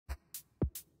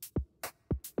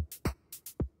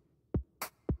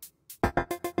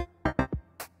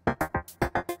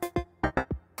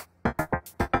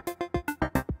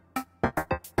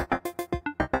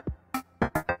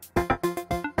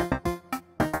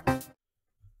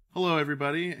Hello,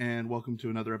 everybody, and welcome to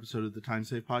another episode of the Time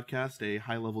Save Podcast, a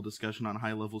high-level discussion on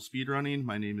high-level speedrunning.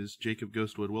 My name is Jacob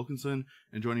Ghostwood Wilkinson,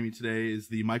 and joining me today is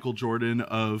the Michael Jordan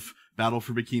of Battle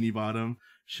for Bikini Bottom,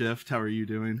 SHiFT. How are you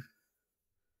doing?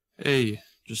 Hey,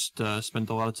 just spent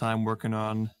a lot of time working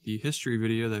on the history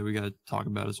video that we got to talk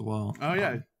about as well. Oh,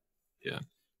 yeah. Yeah.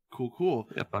 Cool.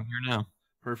 Yep, I'm here now.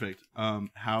 Perfect.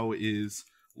 How is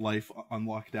life on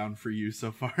lockdown for you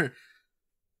so far?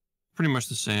 Pretty much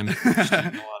the same. Just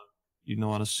eating a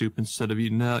lot of soup instead of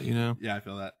eating out, you know? Yeah, I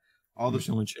feel that. There's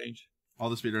only change.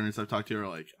 All the speedrunners I've talked to are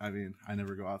like, I mean, I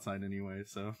never go outside anyway,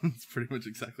 so it's pretty much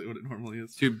exactly what it normally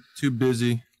is. Too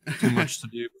busy. Too much to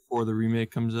do before the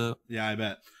remake comes out. Yeah, I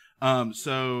bet.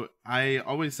 So I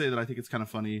always say that I think it's kind of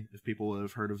funny if people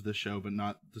have heard of this show, but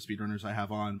not the speedrunners I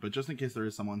have on. But just in case there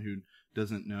is someone who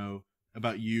doesn't know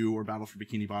about you or Battle for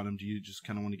Bikini Bottom, do you just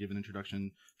kind of want to give an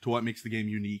introduction to what makes the game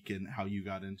unique and how you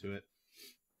got into it?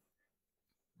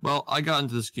 Well, I got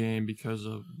into this game because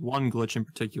of one glitch in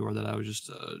particular that I was just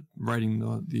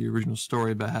writing the original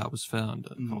story about how it was found,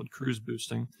 called cruise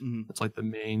boosting. It's like the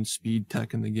main speed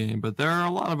tech in the game, but there are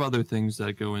a lot of other things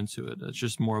that go into it. It's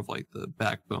just more of like the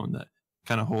backbone that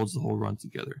kind of holds the whole run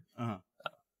together.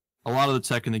 A lot of the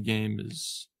tech in the game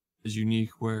is unique,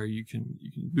 where you can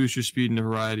boost your speed in a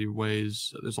variety of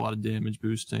ways. There's a lot of damage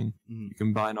boosting. You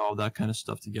combine all that kind of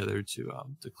stuff together to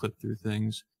clip through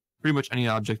things. Pretty much any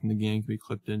object in the game can be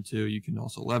clipped into. You can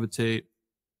also levitate.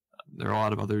 There are a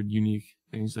lot of other unique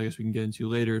things I guess we can get into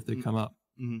later if they come up.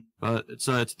 But it's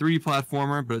a 3D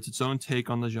platformer, but it's its own take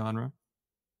on the genre.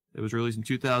 It was released in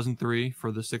 2003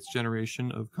 for the 6th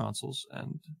generation of consoles,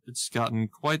 and it's gotten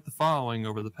quite the following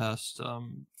over the past 4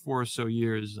 or so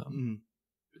years.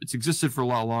 It's existed for a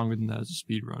lot longer than that as a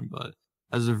speedrun, but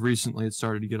as of recently, it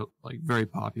started to get like very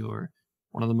popular.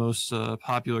 One of the most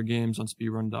popular games on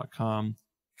speedrun.com.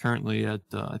 Currently at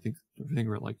I think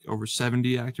we're at like over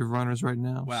 70 active runners right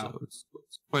now. Wow. So it's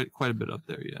quite a bit up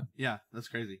there, yeah. Yeah, that's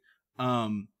crazy.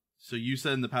 So you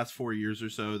said in the past 4 years or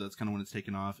so, that's kind of when it's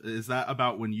taken off. Is that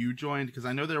about when you joined? Because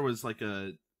I know there was like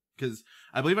because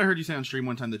I believe I heard you say on stream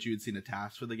one time that you had seen a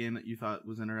task for the game that you thought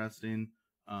was interesting.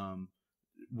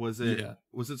 Was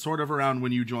it sort of around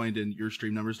when you joined and your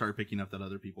stream numbers started picking up that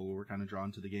other people were kind of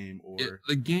drawn to the game? Or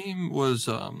the game was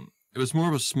it was more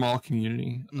of a small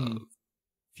community of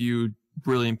few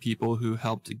brilliant people who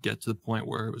helped to get to the point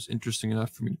where it was interesting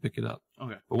enough for me to pick it up.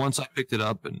 Okay. But once I picked it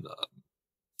up, and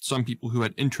some people who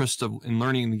had interest in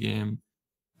learning the game,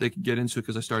 they could get into it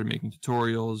because I started making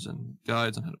tutorials and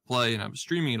guides on how to play, and I was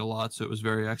streaming it a lot, so it was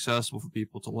very accessible for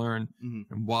people to learn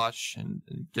and watch and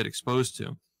get exposed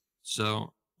to.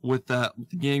 So with the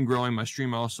game growing, my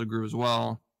stream also grew as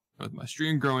well. With my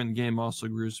stream growing, the game also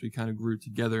grew, so we kind of grew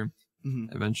together.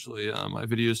 Eventually, my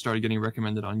videos started getting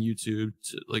recommended on YouTube,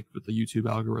 with the YouTube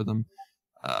algorithm.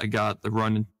 I got the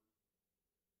run.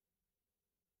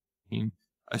 I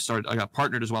got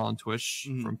partnered as well on Twitch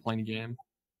from playing a game,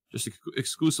 just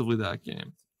exclusively that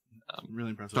game. Really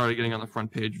impressive. Started getting on the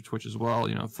front page of Twitch as well.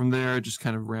 You know, from there, it just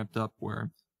kind of ramped up where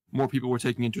more people were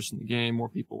taking interest in the game, more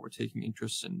people were taking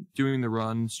interest in doing the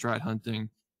run, strat hunting.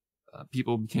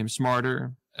 People became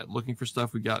smarter at looking for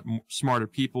stuff. We got smarter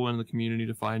people in the community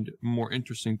to find more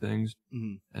interesting things.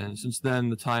 And since then,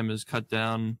 the time has cut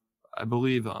down. I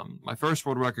believe my first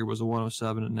world record was a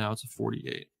 107, and now it's a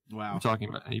 48. Wow. I'm talking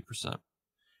about 8%.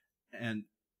 And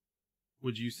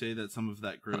would you say that some of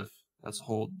that growth... That's a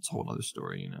whole other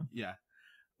story, you know? Yeah.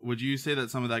 Would you say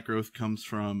that some of that growth comes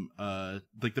from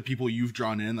like the people you've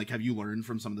drawn in? Like, have you learned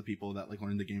from some of the people that like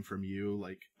learned the game from you?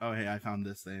 Like, oh hey, I found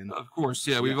this thing. Of course,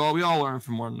 yeah. We all learn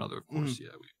from one another. Of course, yeah.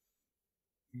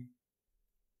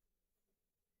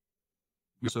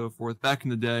 So forth. Back in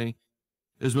the day,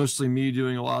 it was mostly me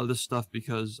doing a lot of this stuff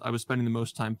because I was spending the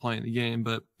most time playing the game.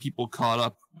 But people caught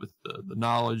up with the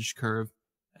knowledge curve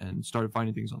and started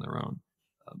finding things on their own.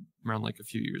 Around like a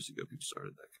few years ago, people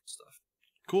started that kind of stuff.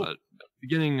 Cool. But at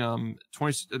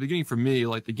the beginning for me,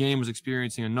 like the game was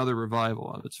experiencing another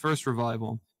revival. Its first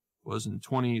revival was in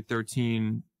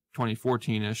 2013,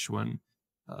 2014-ish when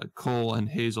Cole and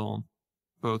Hazel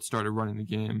both started running the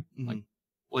game.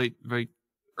 Like very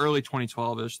early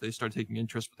 2012-ish, they started taking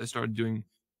interest, but they started doing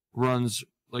runs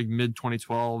like mid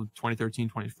 2012, 2013,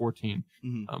 2014.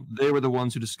 They were the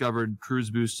ones who discovered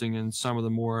cruise boosting and some of the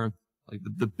more like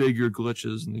the bigger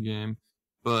glitches in the game.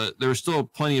 But there were still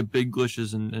plenty of big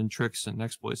glitches and tricks and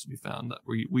exploits to be found that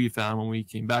we found when we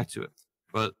came back to it.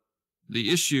 But the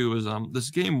issue is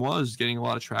this game was getting a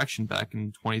lot of traction back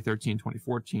in 2013,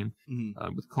 2014,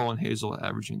 with Cole and Hazel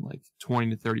averaging like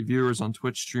 20 to 30 viewers on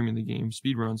Twitch streaming the game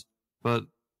speedruns. But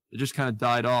it just kind of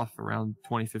died off around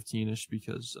 2015-ish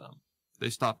because they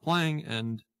stopped playing,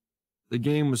 and the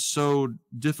game was so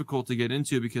difficult to get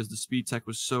into because the speed tech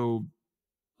was so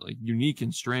like unique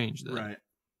and strange that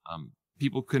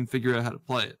people couldn't figure out how to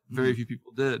play it. Very few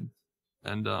people did.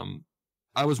 And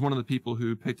I was one of the people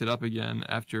who picked it up again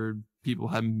after people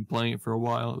hadn't been playing it for a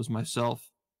while. It was myself.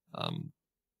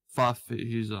 Faf,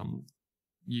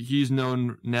 he's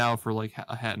known now for like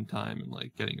a hat in time and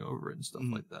like getting over it and stuff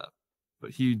like that.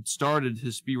 But he started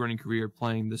his speedrunning career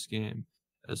playing this game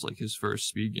as like his first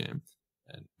speed game,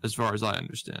 and as far as I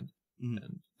understand. And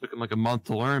it took him like a month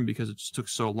to learn because it just took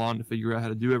so long to figure out how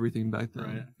to do everything back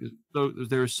then. So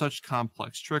there were such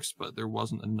complex tricks, but there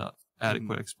wasn't enough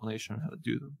adequate explanation on how to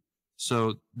do them.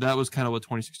 So that was kind of what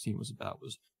 2016 was about,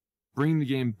 was bringing the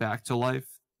game back to life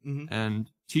and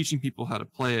teaching people how to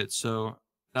play it. So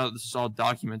now that this is all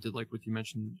documented, like what you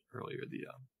mentioned earlier,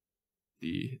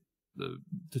 the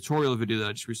tutorial video that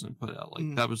I just recently put out,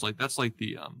 like that's like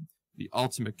the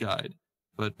ultimate guide.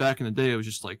 But back in the day, it was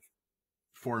just like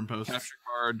forum posts, capture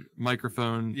card,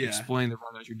 microphone, explain the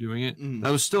run as you're doing it.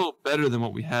 That was still better than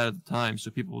what we had at the time.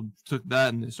 So people took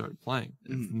that and they started playing,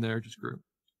 and from there it just grew.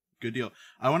 Good deal.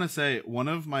 I want to say one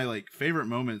of my like favorite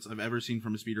moments I've ever seen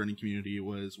from a speedrunning community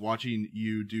was watching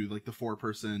you do like the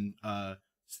 4-person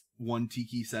one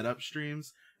tiki setup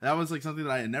streams. That was like something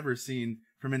that I had never seen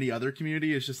from any other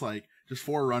community. It's just like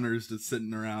 4 runners just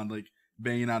sitting around like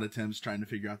banging out attempts trying to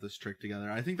figure out this trick together.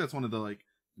 I think that's one of the like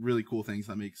really cool things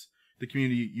that makes the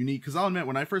community unique, because I'll admit,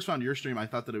 when I first found your stream, I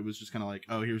thought that it was just kind of like,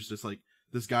 oh, here's just like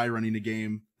this guy running a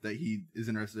game that he is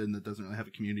interested in that doesn't really have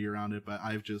a community around it. But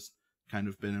I've just kind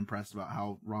of been impressed about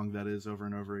how wrong that is over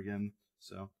and over again.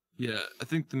 So yeah, I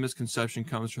think the misconception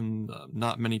comes from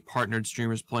not many partnered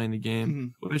streamers playing the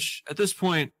game, which at this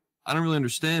point I don't really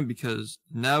understand, because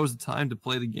now is the time to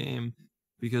play the game,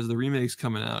 because the remake's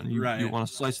coming out and you want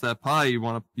to slice that pie,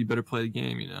 you better play the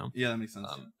game, you know? Yeah, that makes sense.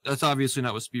 That's obviously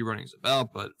not what speedrunning is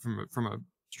about, but from a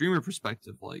streamer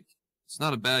perspective, like, it's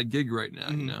not a bad gig right now,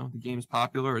 you know? The game's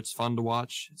popular, it's fun to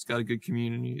watch, it's got a good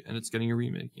community, and it's getting a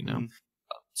remake, you know?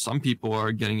 Some people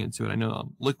are getting into it. I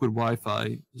know Liquid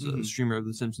Wi-Fi is a streamer of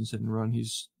The Simpsons Hit and Run.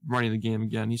 He's running the game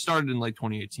again. He started in like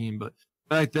 2018, but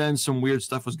back then some weird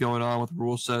stuff was going on with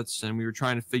rule sets, and we were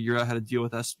trying to figure out how to deal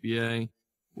with SBA,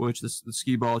 which the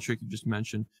skee ball trick you just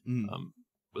mentioned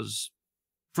was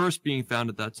first being found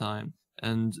at that time.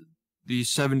 And the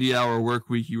 70-hour work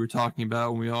week you were talking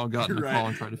about, when we all got in a call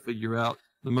and tried to figure out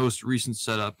the most recent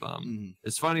setup.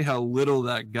 It's funny how little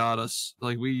that got us.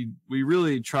 Like we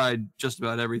really tried just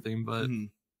about everything, but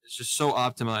it's just so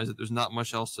optimized that there's not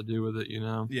much else to do with it, you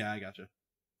know? Yeah, I gotcha.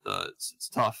 It's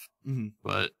tough.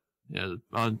 But yeah,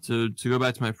 to go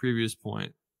back to my previous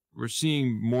point, we're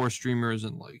seeing more streamers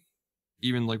and like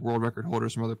even like world record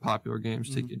holders from other popular games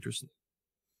take interest in it.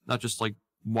 Not just like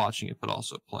watching it, but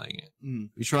also playing it.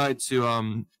 We tried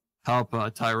to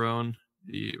help Tyrone,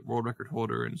 the world record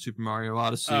holder in Super Mario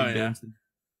Odyssey.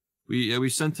 We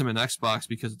sent him an Xbox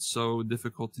because it's so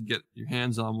difficult to get your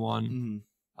hands on one,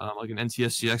 like an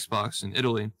NTSC Xbox in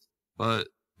Italy. But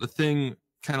the thing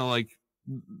kind of like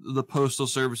the postal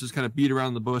services kind of beat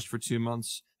around the bush for 2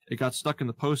 months. It got stuck in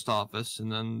the post office,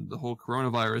 and then the whole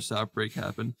coronavirus outbreak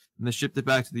happened, and they shipped it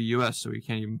back to the U.S., so he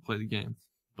can't even play the game.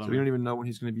 So we don't even know when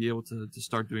he's going to be able to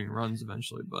start doing runs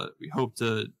eventually, but we hope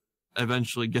to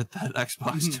eventually get that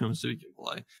Xbox to him so he can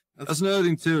play. That's another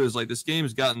thing too, is like this game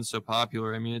has gotten so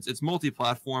popular. I mean, it's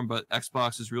multi-platform, but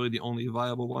Xbox is really the only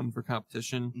viable one for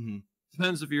competition.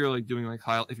 Depends if you're like doing like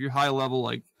if you're high level,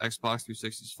 like Xbox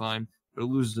 360 is fine, but it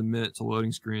loses a minute to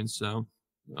loading screens. So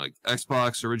like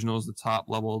Xbox Original is the top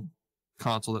level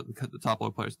console that the top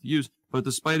level players to use. But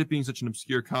despite it being such an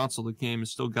obscure console, the game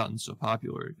has still gotten so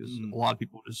popular because a lot of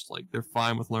people just like, they're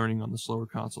fine with learning on the slower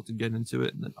console to get into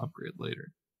it and then upgrade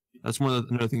later. That's one of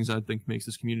the other things I think makes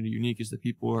this community unique, is that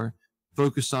people are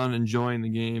focused on enjoying the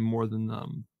game more than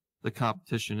the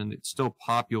competition, and it's still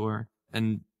popular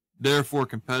and therefore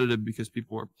competitive because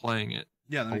people are playing it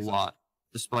a lot,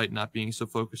 despite not being so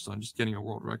focused on just getting a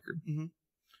world record.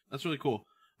 That's really cool.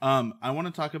 I want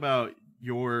to talk about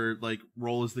your like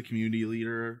role as the community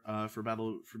leader for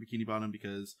Bikini Bottom,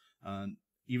 because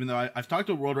even though I've talked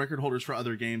to world record holders for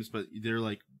other games, but they're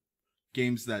like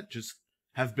games that just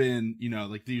have been, you know,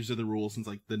 like these are the rules since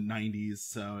like the 90s,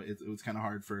 so it was kind of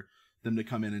hard for them to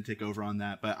come in and take over on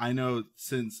that. But I know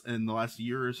since in the last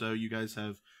year or so, you guys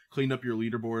have cleaned up your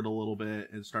leaderboard a little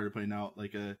bit and started putting out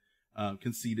like a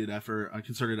concerted effort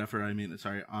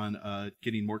on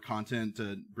getting more content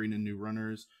to bring in new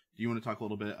runners. Do you want to talk a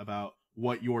little bit about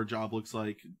what your job looks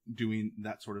like doing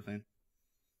that sort of thing?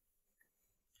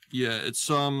 Yeah, it's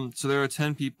so there are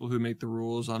 10 people who make the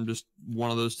rules. I'm just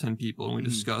one of those 10 people, and we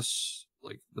discuss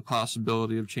like the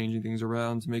possibility of changing things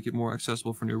around to make it more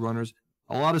accessible for new runners.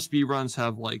 A lot of speed runs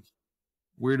have like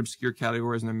weird obscure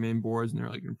categories in their main boards, and they're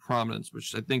like in prominence,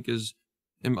 which I think is,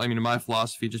 in my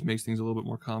philosophy, it just makes things a little bit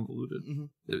more convoluted.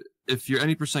 If your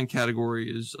any percent category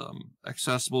is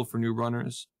accessible for new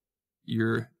runners,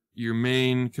 your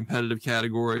main competitive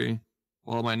category,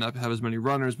 while it might not have as many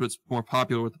runners, but it's more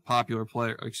popular with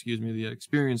the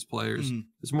experienced players.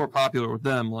 It's more popular with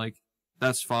them. Like,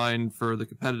 that's fine for the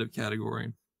competitive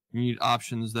category. You need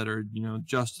options that are,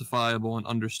 justifiable and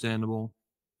understandable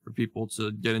for people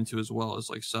to get into, as well as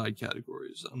like side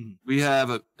categories. We have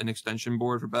an extension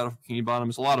board for Battle for Bikini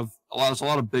Bottom. A lot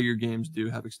of bigger games do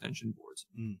have extension boards,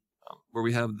 where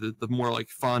we have the more like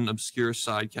fun, obscure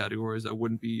side categories that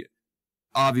wouldn't be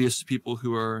obvious to people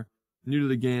who are new to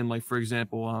the game. Like, for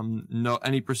example, no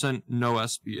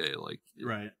SBA. Like,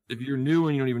 if you're new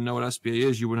and you don't even know what SBA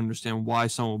is, you wouldn't understand why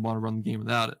someone would want to run the game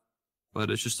without it.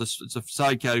 But it's just it's a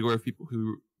side category of people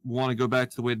who want to go back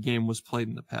to the way the game was played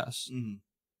in the past.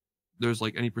 There's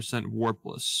like any percent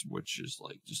warpless, which is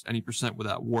like just any percent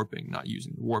without warping, not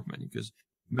using the warp menu, because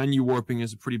menu warping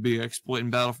is a pretty big exploit in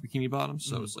Battle for Bikini Bottom.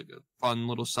 So it's like a fun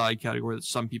little side category that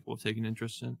some people have taken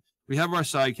interest in. We have our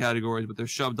side categories, but they're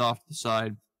shoved off to the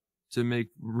side to make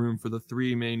room for the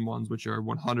three main ones, which are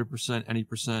 100%, any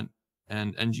percent,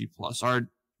 and NG+. Our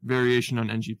variation on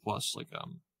NG+, like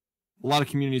a lot of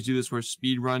communities do this where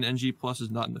speedrun NG+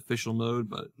 is not an official mode,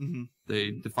 but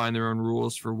they define their own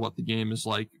rules for what the game is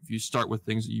like if you start with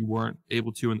things that you weren't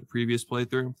able to in the previous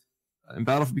playthrough. In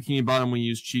Battle for Bikini Bottom, we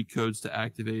use cheat codes to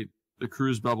activate the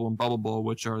Cruise Bubble and Bubble Bowl,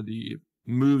 which are the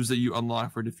moves that you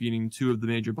unlock for defeating two of the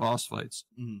major boss fights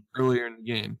earlier in the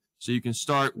game. So you can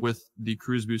start with the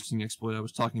cruise boosting exploit I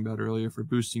was talking about earlier for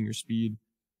boosting your speed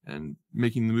and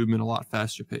making the movement a lot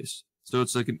faster paced. So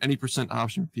it's like an any percent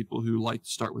option for people who like to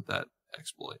start with that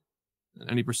exploit.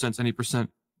 And any percent,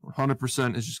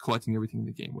 100% is just collecting everything in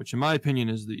the game, which in my opinion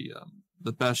is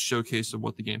the best showcase of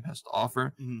what the game has to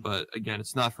offer. But again,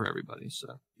 it's not for everybody. So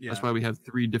that's why we have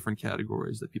three different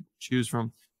categories that people choose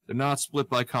from. They're not split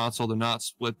by console. They're not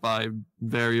split by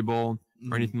variable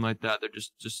or anything like that. They're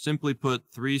just simply put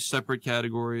three separate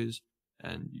categories,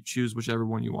 and you choose whichever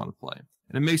one you want to play.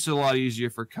 And it makes it a lot easier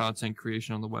for content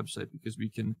creation on the website, because we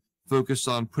can focus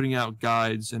on putting out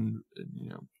guides and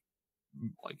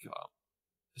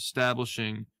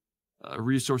establishing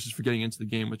resources for getting into the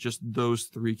game with just those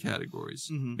three categories.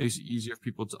 Makes it easier for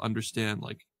people to understand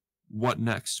like what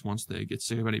next once they get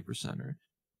sick of any percent, or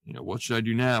what should I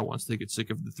do now once they get sick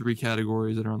of the three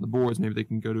categories that are on the boards. Maybe they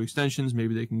can go to extensions,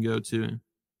 maybe they can go to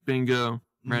bingo,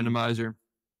 randomizer,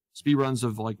 speedruns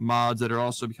of like mods that are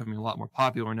also becoming a lot more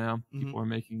popular now. People are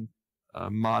making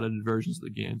modded versions of the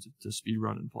game to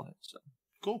speedrun and play. So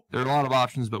cool. There are a lot of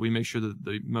options, but we make sure that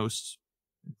the most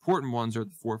important ones are at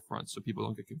the forefront so people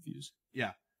don't get confused.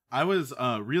 Yeah. I was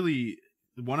really,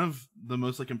 one of the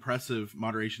most like impressive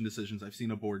moderation decisions I've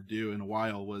seen a board do in a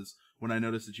while was when I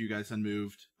noticed that you guys had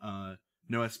moved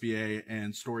no SBA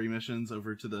and story missions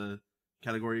over to the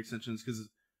category extensions. Because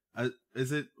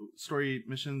is it story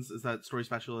missions? Is that story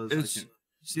spatulas?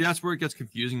 See, that's where it gets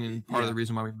confusing, and part of the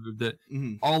reason why we moved it.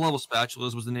 All level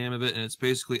spatulas was the name of it, and it's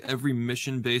basically every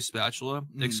mission-based spatula,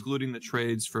 excluding the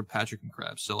trades for Patrick and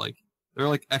Krabs. So, like, there are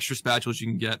like extra spatulas you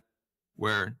can get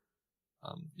where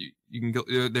you can go.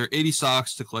 There are 80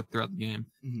 socks to collect throughout the game,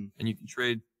 and you can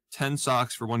trade 10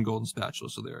 socks for one golden spatula.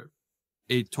 So there are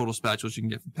 8 total spatulas you can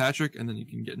get from Patrick, and then you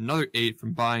can get another 8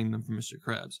 from buying them from Mr.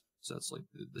 Krabs. So that's like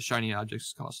the shiny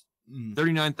objects cost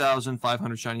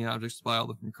 39,500 shiny objects to buy all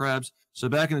of them from Krabs. So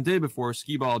back in the day before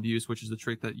skee ball abuse, which is the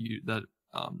trick that you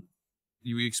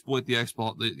exploit the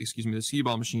skee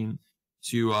ball machine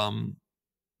to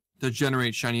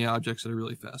generate shiny objects at a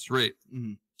really fast rate.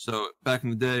 So back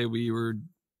in the day, we were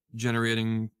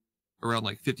generating around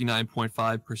like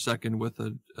 59.5 per second with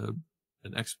an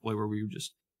exploit where we would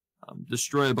just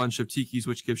destroy a bunch of tikis,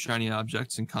 which gives shiny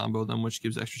objects, and combo them, which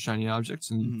gives extra shiny objects,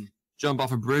 and jump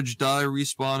off a bridge, die,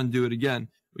 respawn, and do it again.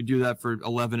 We do that for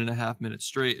 11.5 minutes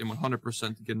straight and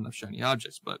 100% to get enough shiny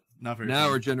objects. But now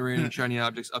we're generating shiny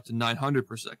objects up to 900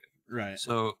 per second. Right.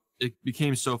 So it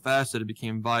became so fast that it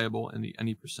became viable in the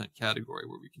any percent category,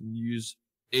 where we can use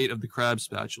 8 of the crab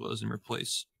spatulas and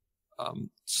replace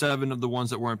 7 of the ones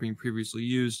that weren't being previously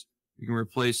used. You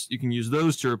can use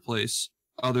those to replace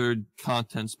other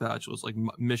content spatulas, like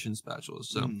mission spatulas.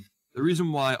 So the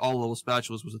reason why all level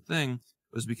spatulas was a thing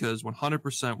was because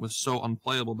 100% was so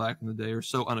unplayable back in the day, or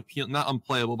so unappealing, not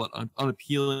unplayable, but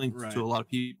unappealing to a lot of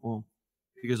people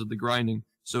because of the grinding.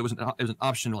 So it was an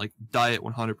option to like die at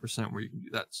 100% where you can do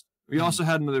that. We also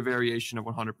had another variation of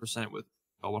 100% with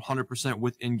 100%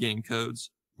 with in-game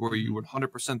codes, where you would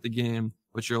 100% the game,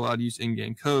 but you're allowed to use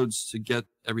in-game codes to get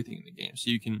everything in the game. So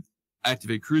you can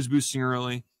activate cruise boosting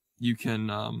early. You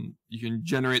can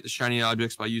generate the shiny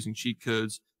objects by using cheat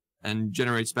codes, and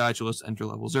generate spatulas to enter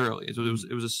levels early. So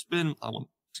it was a spin on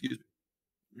excuse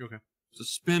me. Okay. It was a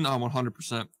spin on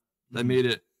 100% that made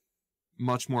it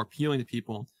much more appealing to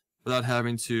people without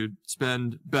having to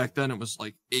spend, back then it was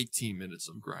like 18 minutes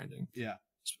of grinding. Yeah.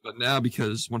 But now,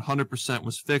 because 100%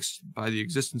 was fixed by the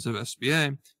existence of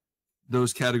SBA,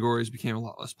 those categories became a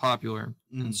lot less popular.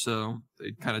 And so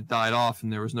they kind of died off,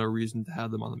 and there was no reason to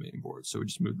have them on the main board. So we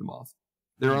just moved them off.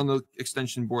 They're on the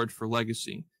extension board for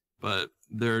Legacy, but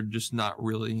they're just not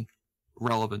really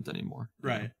relevant anymore.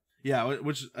 Right. Yeah,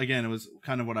 which, again, it was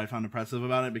kind of what I found impressive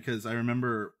about it, because I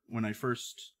remember when I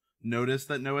first noticed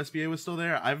that no SBA was still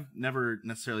there, I've never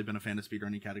necessarily been a fan of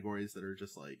speedrunning categories that are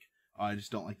just like, oh, I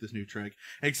just don't like this new trick,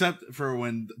 except for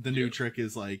when the new trick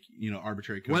is like,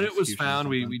 arbitrary code. When it was found,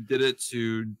 we did it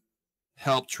to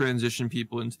help transition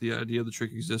people into the idea of the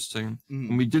trick existing.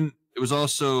 And we didn't, it was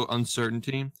also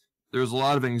uncertainty. There was a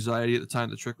lot of anxiety at the time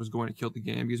the trick was going to kill the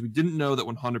game, because we didn't know that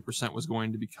 100% was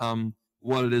going to become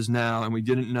what it is now, and we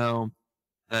didn't know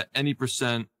that any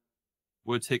percent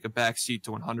would take a backseat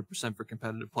to 100% for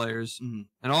competitive players,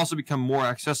 and also become more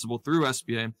accessible through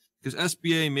SBA, because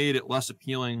SBA made it less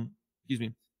appealing.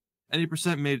 Any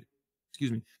percent made,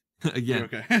 again.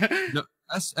 Okay. No,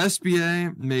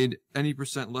 SBA made any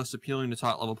percent less appealing to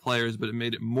top level players, but it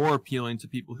made it more appealing to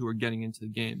people who were getting into the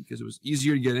game, because it was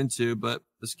easier to get into, but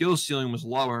the skill ceiling was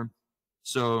lower.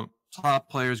 So top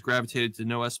players gravitated to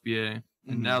no SBA,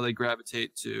 and now they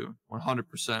gravitate to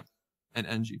 100% and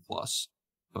NG plus.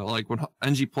 But like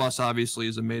NG plus obviously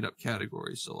is a made up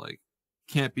category, so like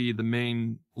can't be the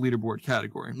main leaderboard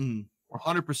category.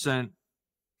 100%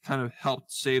 kind of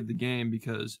helped save the game,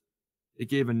 because it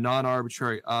gave a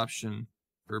non-arbitrary option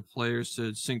for players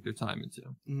to sink their time into.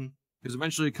 Because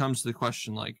eventually it comes to the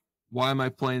question, like, why am I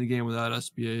playing the game without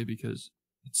SBA? Because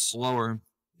it's slower.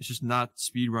 It's just not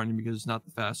speedrunning, because it's not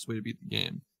the fastest way to beat the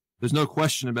game. There's no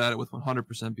question about it with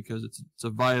 100%, because it's a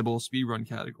viable speedrun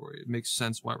category. It makes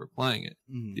sense why we're playing it.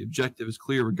 The objective is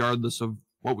clear regardless of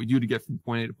what we do to get from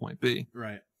point A to point B.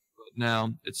 Right. But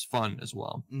now it's fun as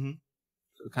well.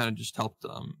 So it kind of just helped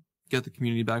get the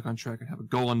community back on track and have a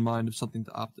goal in mind of something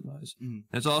to optimize. And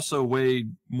it's also way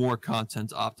more content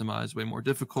to optimize, way more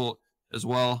difficult as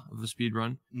well of a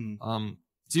speedrun.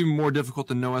 It's even more difficult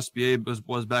than no SBA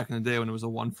was back in the day when it was a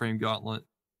one-frame gauntlet,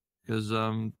 because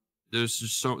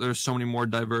there's so many more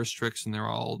diverse tricks, and they're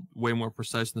all way more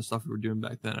precise than the stuff we were doing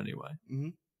back then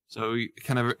anyway. So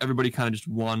everybody kind of just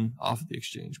won off of the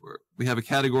exchange, where we have a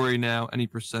category now, any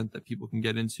percent, that people can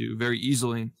get into very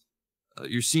easily.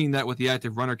 You're seeing that with the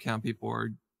active runner count. People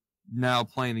are now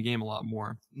playing the game a lot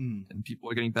more, and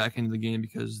people are getting back into the game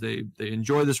because they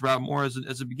enjoy this route more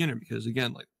as a beginner. Because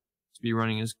again, like,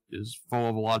 speedrunning is full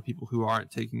of a lot of people who aren't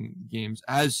taking games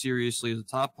as seriously as the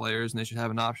top players, and they should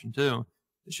have an option too.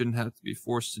 They shouldn't have to be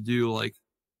forced to do like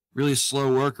really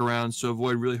slow workarounds to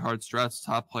avoid really hard strats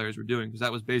top players were doing, because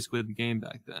that was basically the game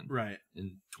back then. Right.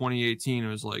 In 2018, it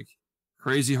was like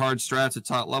crazy hard strats at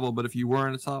top level, but if you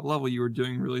weren't at top level, you were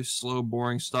doing really slow,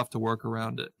 boring stuff to work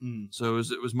around it. So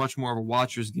it was much more of a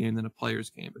watcher's game than a player's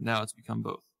game, but now it's become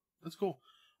both. That's cool.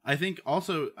 I think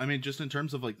also, I mean, just in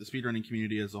terms of like the speedrunning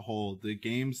community as a whole, the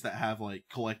games that have like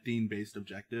collecting based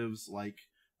objectives, like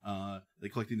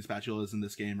collecting the spatulas in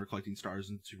this game, or collecting stars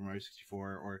in Super Mario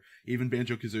 64, or even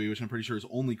Banjo-Kazooie, which I'm pretty sure is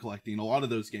only collecting, a lot of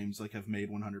those games like have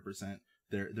made 100%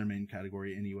 their main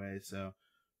category anyway. So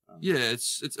yeah,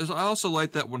 it's I also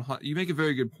like that when you make a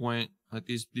very good point. Like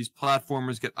these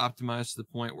platformers get optimized to the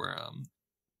point where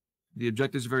the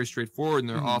objectives are very straightforward, and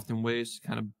there are often ways to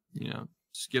kind of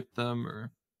skip them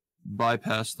or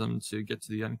bypass them to get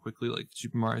to the end quickly. Like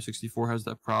Super Mario 64 has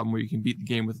that problem where you can beat the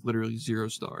game with literally 0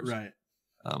 stars. Right.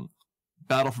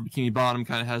 Battle for Bikini Bottom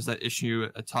kind of has that issue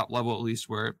at top level, at least,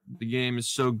 where the game is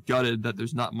so gutted that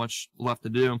there's not much left to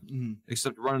do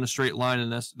except run in a straight line in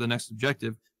the next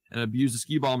objective and abuse the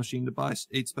skee ball machine to buy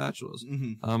 8 spatulas.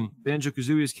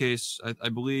 Banjo-Kazooie's case, I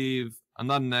believe, I'm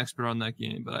not an expert on that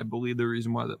game, but I believe the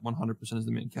reason why that 100% is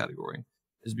the main category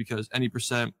is because any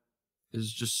percent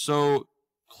is just so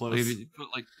close.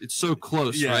 Like it's so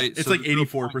close, right? It's so like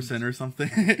 84% or something.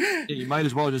 Yeah, you might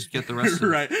as well just get the rest of it.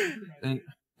 Right.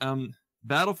 And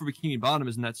Battle for Bikini Bottom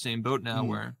is in that same boat now,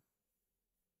 where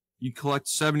you collect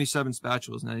 77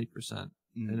 spatulas and 80%.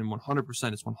 And in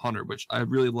 100%, it's 100, which I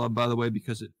really love, by the way,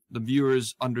 because the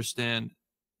viewers understand.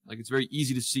 Like, it's very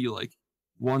easy to see, like,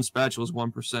 one spatula is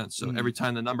 1%. So every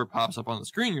time the number pops up on the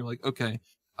screen, you're like, okay,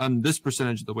 I'm this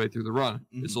percentage of the way through the run.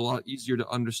 It's a lot easier to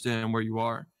understand where you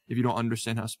are. if you don't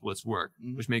understand how splits work,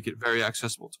 which make it very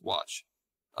accessible to watch.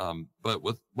 But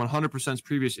with 100%'s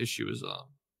previous issue is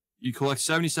you collect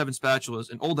 77 spatulas,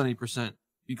 and old 90%,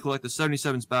 you collect the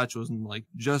 77 spatulas, and like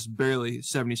just barely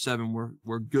 77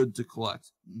 were good to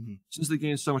collect. Since the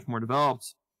game is so much more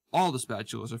developed, all the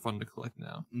spatulas are fun to collect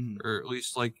now, or at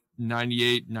least like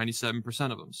 98,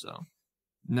 97% of them. So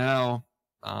now,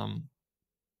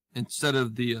 instead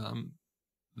of the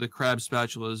crab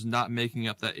spatulas not making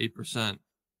up that 8%,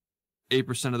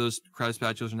 8% of those crab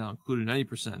spatulas are now included in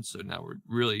 80%. So now we're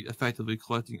really effectively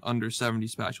collecting under 70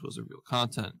 spatulas of real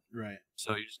content. Right.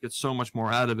 So you just get so much more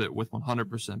out of it with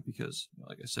 100% because,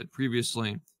 like I said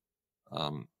previously,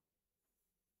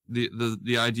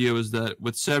 the idea was that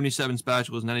with 77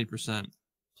 spatulas and 80%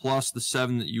 plus the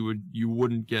 7 that you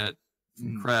wouldn't get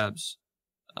from crabs,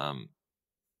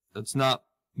 that's not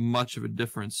much of a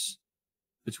difference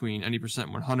between 80%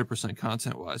 and 100%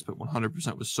 content-wise, but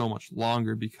 100% was so much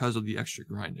longer because of the extra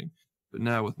grinding. But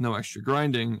now with no extra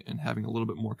grinding and having a little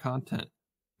bit more content, it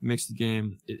makes the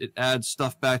game, it adds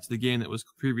stuff back to the game that was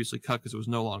previously cut because it was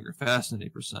no longer fast than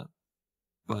 8%.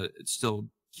 But it still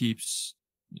keeps,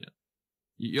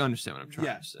 you understand what I'm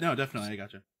trying to say. No, definitely, I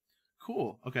gotcha.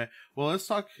 Cool, okay. Well, let's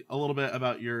talk a little bit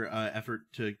about your effort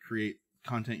to create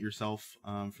content yourself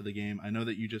for the game. I know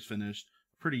that you just finished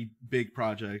pretty big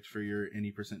project for your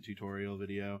any percent tutorial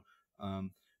video.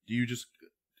 Do you just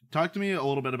talk to me a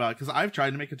little bit about, because I've tried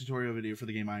to make a tutorial video for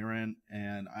the game I ran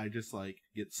and I just like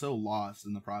get so lost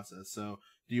in the process. So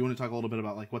do you want to talk a little bit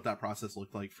about like what that process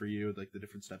looked like for you, like the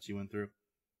different steps you went through?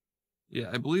 Yeah,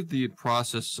 I believe the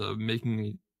process of making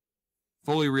a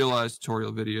fully realized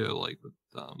tutorial video, like with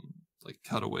like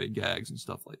cutaway gags and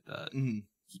stuff like that,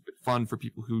 keep it fun for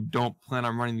people who don't plan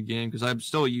on running the game, because I'm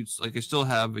still I still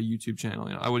have a YouTube channel.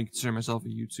 I wouldn't consider myself a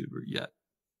YouTuber yet,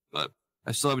 but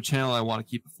I still have a channel I want to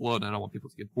keep afloat, and I don't want people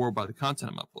to get bored by the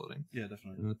content I'm uploading. Yeah,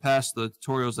 definitely. In the past, the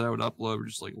tutorials that I would upload were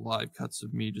just like live cuts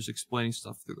of me just explaining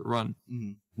stuff through the run.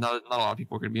 Not a lot of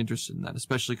people are going to be interested in that,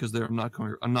 especially because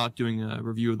I'm not doing a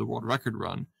review of the world record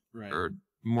run, right, or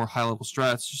more high level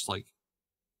strats, just like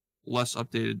less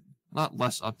updated, not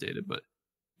less updated, but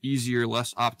easier,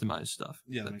 less optimized stuff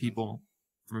that people,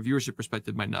 from a viewership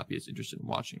perspective, might not be as interested in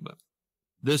watching. But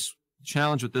this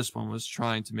challenge with this one was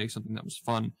trying to make something that was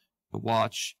fun to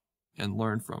watch and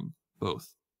learn from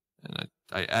both. And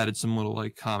I added some little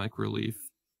like comic relief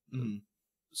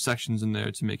sections in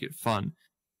there to make it fun.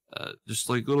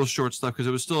 Just like little short stuff, because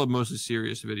it was still a mostly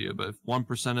serious video. But if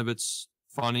 1% of it's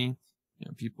funny,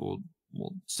 people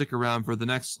will stick around for the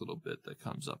next little bit that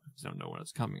comes up because they don't know when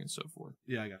it's coming and so forth.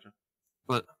 Yeah, I gotcha.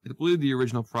 But I believe the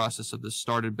original process of this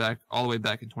started all the way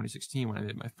back in 2016 when I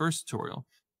made my first tutorial.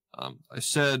 I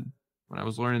said when I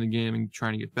was learning the game and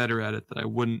trying to get better at it that I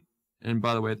wouldn't, and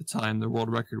by the way, at the time, the world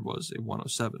record was a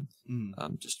 107.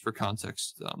 Just for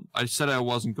context, I said I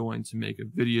wasn't going to make a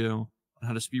video on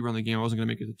how to speedrun the game. I wasn't going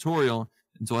to make a tutorial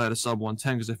until I had a sub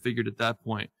 110, because I figured at that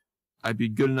point I'd be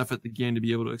good enough at the game to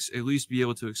be able to at least be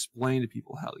able to explain to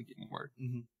people how the game worked.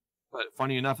 But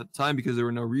funny enough, at the time, because there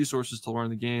were no resources to learn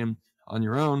the game on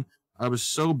your own, I was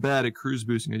so bad at cruise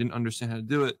boosting, I didn't understand how to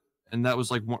do it. And that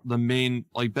was like the main,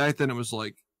 like back then it was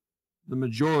like the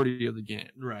majority of the game.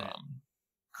 Right.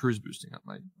 Cruise boosting.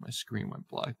 My screen went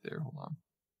black there. Hold on.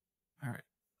 All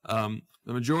right.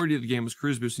 The majority of the game was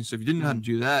cruise boosting. So if you didn't know how to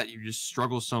do that, you just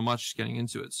struggle so much getting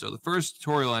into it. So the first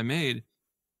tutorial I made,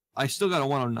 I still got a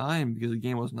 109 because the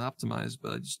game wasn't optimized,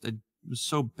 but I was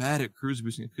so bad at cruise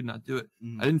boosting, I could not do it.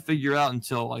 I didn't figure out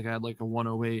until like I had like a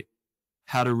 108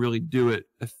 how to really do it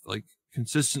like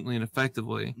consistently and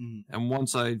effectively. And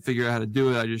once I figured out how to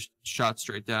do it, I just shot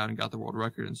straight down and got the world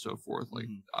record and so forth, like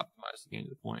optimized the game to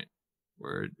the point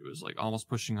where it was like almost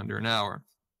pushing under an hour.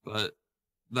 But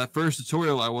that first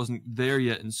tutorial, I wasn't there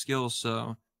yet in skills,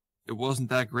 so it wasn't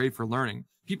that great for learning.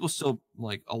 People still,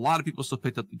 like, a lot of people still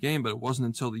picked up the game, but it wasn't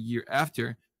until the year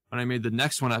after, when I made the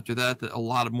next one after that, that a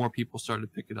lot of more people started to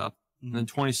pick it up. And then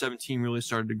 2017 really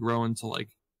started to grow into, like,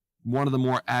 one of the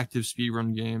more active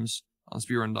speedrun games on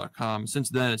speedrun.com. Since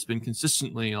then, it's been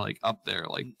consistently, like, up there,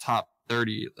 like, top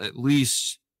 30, at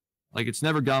least. Like, it's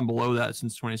never gone below that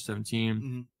since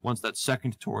 2017, once that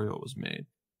second tutorial was made.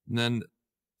 And then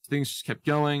things just kept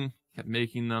going, kept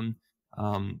making them.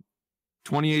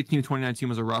 2018 to 2019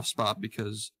 was a rough spot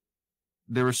because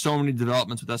there were so many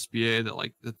developments with SBA that,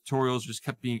 like, the tutorials just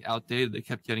kept being outdated. They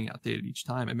kept getting outdated each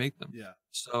time I make them. Yeah.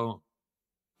 So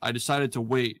I decided to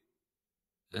wait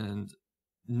and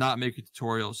not make a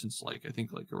tutorial since, like, I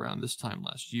think, like, around this time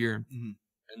last year. And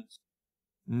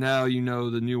now,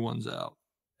 the new one's out.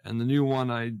 And the new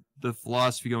one, the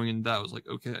philosophy going into that was like,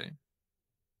 okay,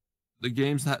 the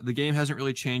game hasn't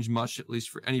really changed much, at least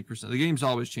for any percent. The game's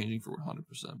always changing for 100%,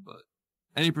 but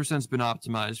any percent's been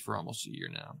optimized for almost a year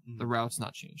now. The route's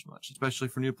not changed much, especially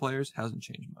for new players. Hasn't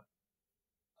changed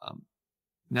much.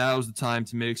 Now is the time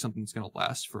to make something that's going to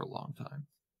last for a long time.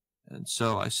 And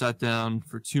so I sat down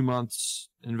for 2 months,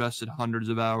 invested hundreds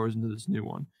of hours into this new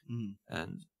one.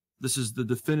 And this is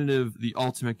the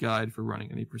ultimate guide for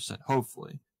running any percent,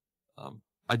 hopefully.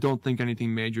 I don't think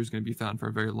anything major is going to be found for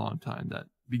a very long time that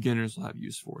beginners will have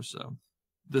use for. So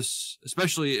this,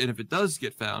 especially, and if it does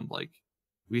get found, like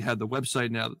we had the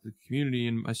website now that the community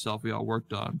and myself, we all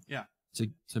worked on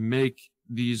to make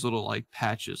these little like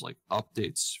patches, like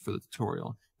updates for the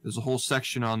tutorial. There's a whole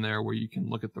section on there where you can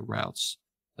look at the routes,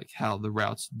 like how the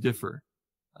routes differ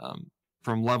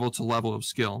from level to level of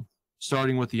skill,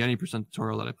 starting with the any percent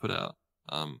tutorial that I put out.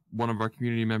 One of our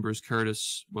community members,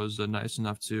 Curtis, was nice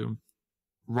enough to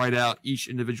write out each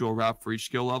individual route for each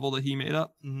skill level that he made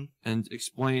up and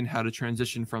explain how to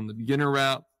transition from the beginner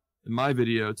route in my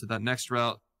video to that next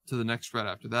route, to the next route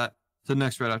after that, to the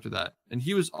next route after that. And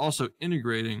he was also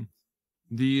integrating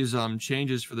these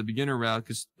changes for the beginner route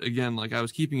because, again, like I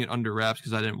was keeping it under wraps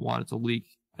because I didn't want it to leak.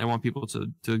 I want people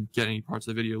to get any parts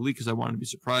of the video leaked because I wanted to be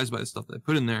surprised by the stuff that I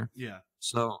put in there. Yeah.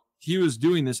 So he was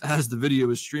doing this as the video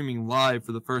was streaming live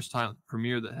for the first time at the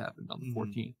premiere that happened on the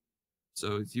 14th.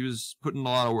 So he was putting a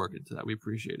lot of work into that. We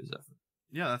appreciate his effort.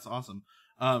 Yeah, that's awesome.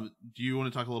 Do you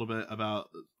want to talk a little bit about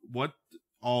what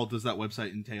all does that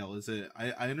website entail? Is it,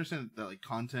 I understand that like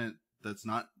content that's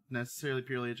not necessarily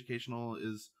purely educational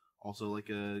is also like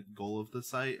a goal of the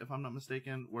site, if I'm not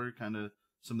mistaken. What are kind of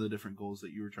some of the different goals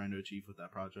that you were trying to achieve with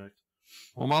that project?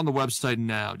 Well, I'm on the website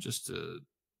now just to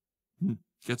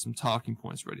get some talking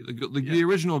points ready. The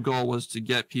original goal was to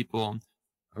get people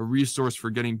a resource for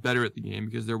getting better at the game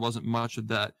because there wasn't much of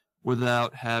that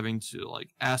without having to like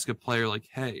ask a player like,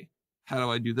 hey, how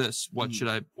do I do this? What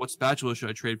spatula should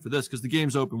I trade for this? Because the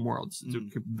game's open world. It's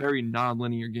a very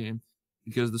non-linear game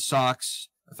because the socks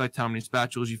affect how many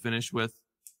spatulas you finish with.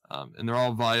 And they're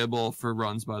all viable for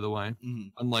runs, by the way.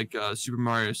 Unlike Super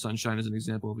Mario Sunshine is an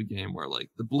example of a game where like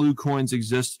the blue coins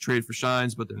exist to trade for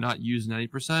shines, but they're not used in any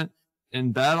percent.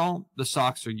 In battle, the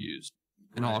socks are used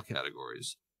in all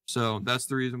categories. So that's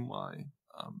the reason why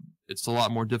it's a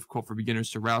lot more difficult for beginners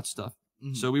to route stuff.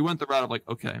 So we went the route of like,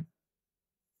 okay,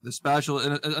 the spatula,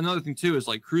 and another thing too is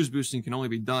like cruise boosting can only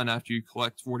be done after you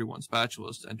collect 41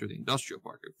 spatulas to enter the industrial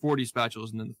park. 40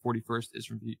 spatulas, and then the 41st is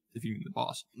from defeating the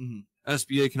boss.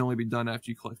 SBA can only be done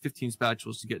after you collect 15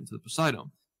 spatulas to get into the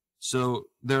Poseidon. So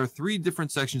there are 3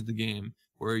 different sections of the game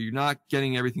where you're not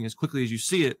getting everything as quickly as you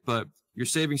see it, but you're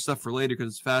saving stuff for later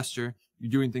because it's faster.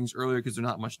 You're doing things earlier because they're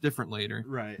not much different later.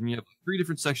 Right. And you have 3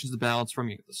 different sections to balance from.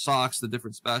 You get the socks, the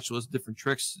different spatulas, different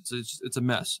tricks. It's a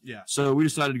mess. Yeah. So we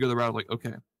decided to go the route of like,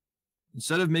 okay,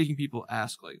 instead of making people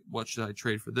ask like, what should I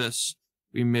trade for this?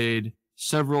 We made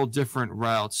several different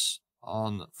routes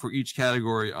for each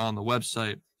category on the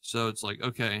website. So it's like,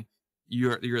 okay,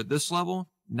 you're at this level.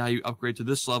 Now you upgrade to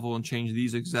this level and change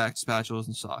these exact spatulas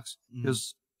and socks.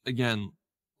 Because again,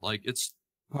 like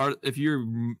if you're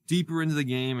deeper into the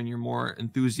game and you're more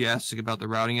enthusiastic about the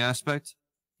routing aspect,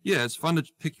 yeah, it's fun to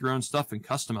pick your own stuff and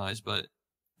customize, but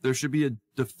there should be a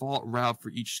default route for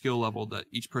each skill level that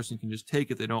each person can just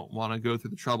take if they don't want to go through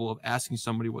the trouble of asking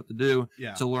somebody what to do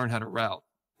to learn how to route.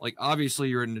 Like, obviously,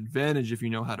 you're at an advantage if you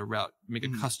know how to route, make a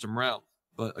custom route,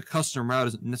 but a custom route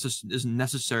isn't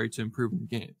necessary to improve in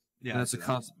the game. Yeah, and that's a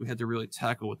concept we had to really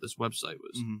tackle with this website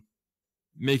was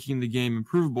making the game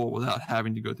improvable without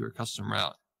having to go through a custom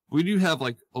route. We do have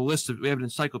like we have an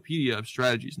encyclopedia of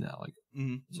strategies now. Like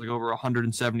it's like over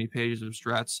 170 pages of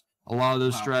strats. A lot of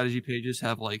those strategy pages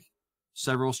have like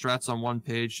several strats on one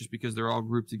page just because they're all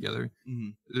grouped together.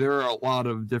 There are a lot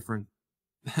of different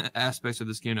aspects of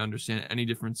this game to understand at any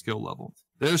different skill level.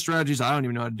 There are strategies I don't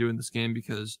even know how to do in this game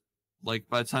because like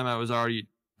by the time I was already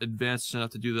advanced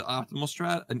enough to do the optimal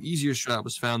strat, an easier strat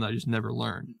was found that I just never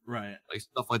learned. Right. Like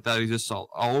stuff like that exists all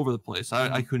over the place.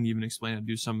 I couldn't even explain how to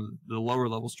do some of the lower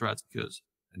level strats because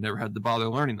I never had to bother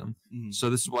learning them. So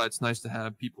this is why it's nice to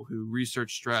have people who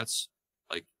research strats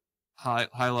like high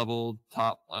level,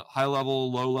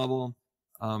 low level,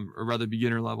 or rather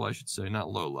beginner level, I should say,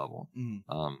 not low level.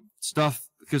 Stuff,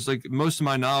 because like most of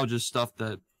my knowledge is stuff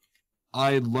that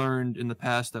I had learned in the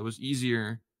past that was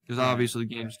easier because obviously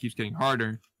the game just keeps getting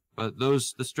harder. But the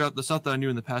stuff that I knew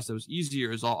in the past that was easier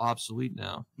is all obsolete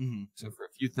now, except for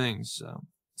a few things. So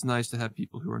it's nice to have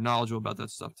people who are knowledgeable about that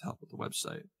stuff to help with the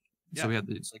website. So we have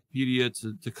the encyclopedia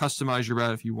to customize your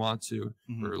route if you want to,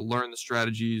 or learn the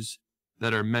strategies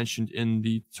that are mentioned in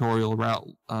the tutorial route,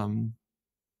 routing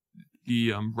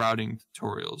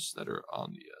tutorials that are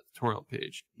on the tutorial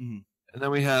page. And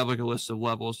then we have like a list of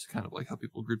levels to kind of like help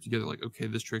people group together, like, okay,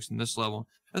 this trick's in this level.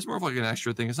 That's more of like an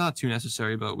extra thing. It's not too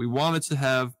necessary, but we wanted to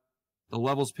have the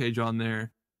levels page on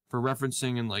there for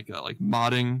referencing and like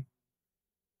modding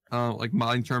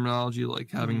terminology,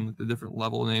 like having like, the different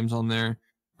level names on there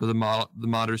for the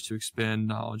modders to expand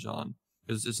knowledge on.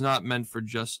 Because it's not meant for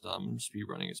just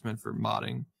speedrunning. It's meant for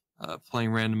modding, playing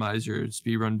randomizer,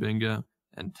 speedrun bingo,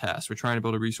 and tasks. We're trying to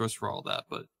build a resource for all that,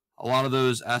 but a lot of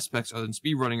those aspects other than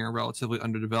speedrunning are relatively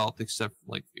underdeveloped, except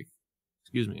a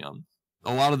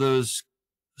lot of those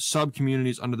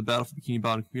sub-communities under the Battle for Bikini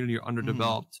Bottom community are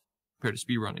underdeveloped compared to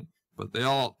speedrunning. But they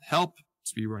all help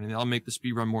speedrunning. They all make the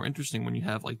speedrun more interesting when you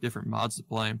have like different mods to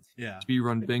play. Yeah.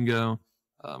 Speedrun bingo,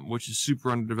 which is super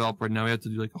underdeveloped right now. We have to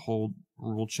do like a whole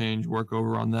rule change, work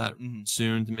over on that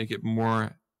soon to make it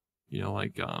more,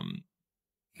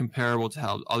 comparable to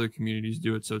how other communities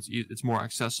do it, so it's more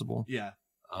accessible. Yeah.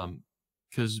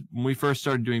 Because when we first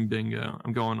started doing bingo,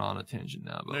 I'm going on a tangent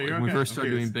now, but when we first started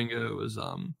doing bingo,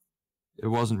 it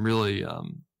wasn't really,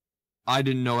 I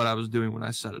didn't know what I was doing when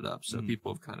I set it up, so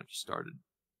people have kind of just started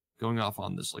going off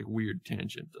on this like weird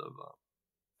tangent of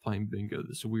playing bingo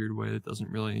this weird way that doesn't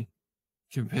really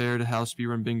compare to how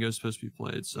speedrun bingo is supposed to be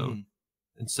played. So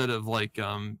instead of like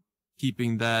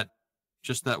keeping that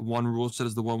one rule set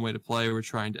as the one way to play, we're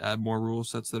trying to add more rule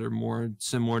sets that are more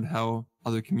similar to how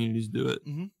other communities do it,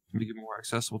 and make it more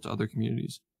accessible to other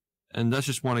communities. And that's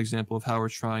just one example of how we're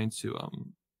trying to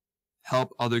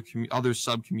help other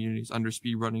sub-communities under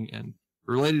speedrunning and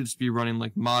related to speedrunning,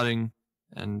 like modding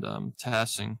and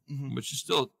tasking, which is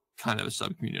still kind of a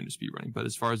sub-community under speedrunning. But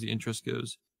as far as the interest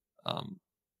goes,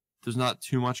 there's not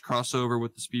too much crossover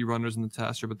with the speedrunners and the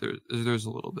tasker, but there's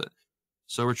a little bit.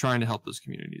 So we're trying to help those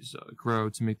communities grow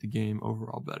to make the game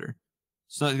overall better.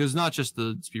 So it's not just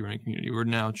the speedrunning community. We're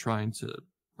now trying to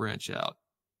branch out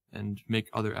and make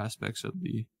other aspects of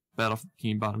the Battle for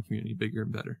Bikini Bottom community bigger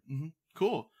and better.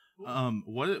 Cool.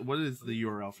 What is the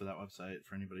URL for that website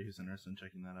for anybody who's interested in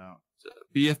checking that out?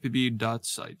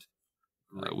 bfbb.site.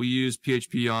 We use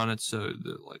PHP on it, so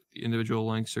the individual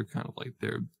links are kind of like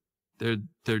they're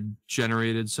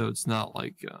generated, so it's not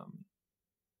like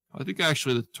I think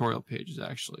actually the tutorial page is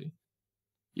actually,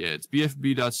 it's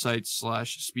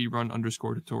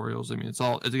bfbb.site/speedrun_tutorials. I mean, it's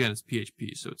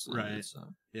PHP, so it's right. Okay.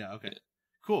 Yeah.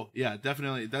 Cool. Yeah,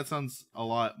 definitely. That sounds a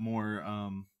lot more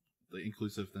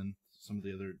inclusive than some of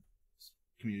the other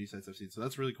community sites I've seen. So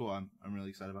that's really cool. I'm really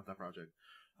excited about that project.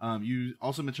 You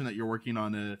also mentioned that you're working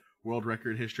on a world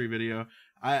record history video.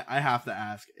 I have to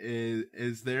ask,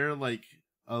 is there like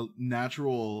a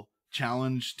natural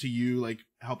challenge to you like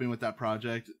helping with that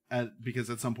project because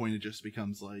at some point it just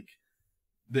becomes like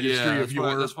the history of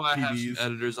your that's why PBs. I have some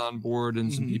editors on board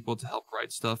and some people to help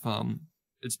write stuff.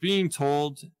 It's being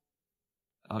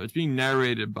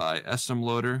narrated by SM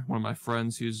Loader, one of my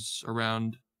friends who's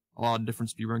around a lot of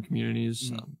different speedrun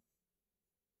communities.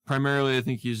 Primarily I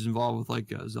think he's involved with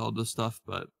like Zelda stuff,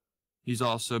 but he's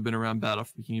also been around Battle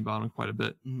for Bikini Bottom quite a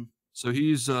bit. So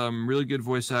he's really good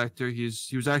voice actor. He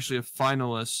was actually a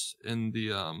finalist in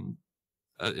the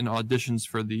in auditions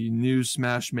for the new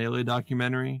Smash Melee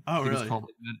documentary. Oh, really? It's called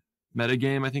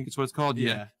Metagame, I think it's what it's called.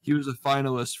 Yeah. He was a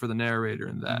finalist for the narrator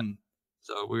in that.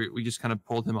 So we just kind of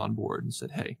pulled him on board and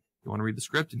said, hey, you want to read the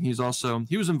script? And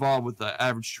he was involved with the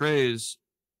Average Trey's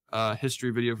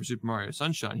history video for Super Mario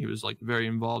Sunshine. He was like very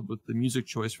involved with the music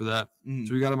choice for that.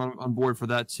 So we got him on board for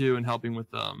that too, and helping with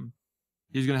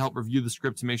he's going to help review the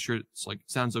script to make sure it's like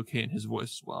sounds okay in his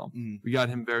voice as well. We got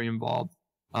him very involved.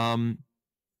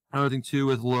 Another thing too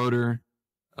with Loader,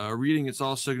 reading, it's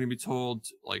also going to be told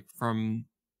like from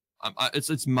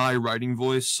it's my writing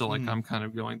voice, so like I'm kind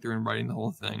of going through and writing the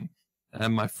whole thing,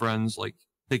 and my friends like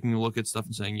taking a look at stuff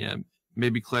and saying, yeah,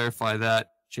 maybe clarify that,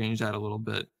 change that a little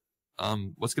bit.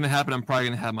 What's going to happen, I'm probably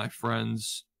going to have my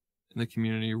friends in the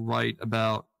community write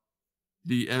about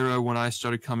the era when I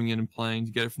started coming in and playing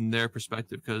to get it from their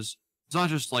perspective, because it's not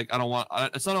just like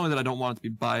it's not only that I don't want it to be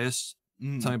biased,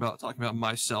 talking about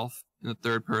myself in the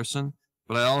third person,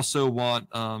 but I also want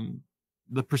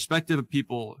the perspective of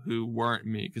people who weren't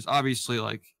me, because obviously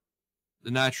like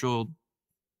naturally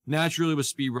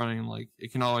with speedrunning, like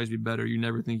it can always be better. You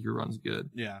never think your run's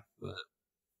good. Yeah. But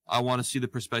I want to see the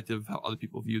perspective of how other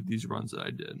people viewed these runs that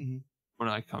I did when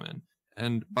I come in.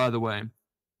 And by the way,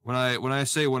 when I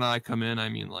say when I come in, I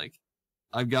mean like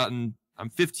I'm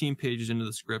 15 pages into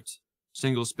the script,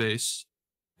 single space,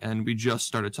 and we just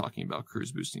started talking about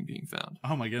cruise boosting being found.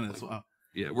 Oh my goodness! Wow.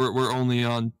 Yeah, we're only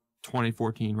on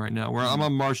 2014 right now. I'm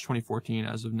on March 2014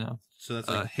 as of now. So that's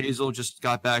like Hazel just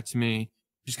got back to me.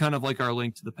 She's kind of like our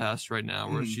link to the past right now,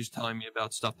 where she's telling me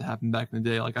about stuff that happened back in the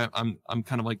day. Like I'm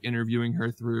kind of like interviewing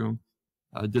her through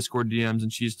Discord DMs,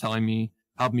 and she's telling me,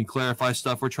 helping me clarify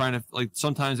stuff. We're trying to, like,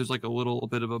 sometimes there's like a little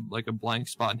bit of a blank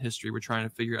spot in history we're trying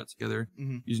to figure out together,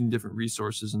 using different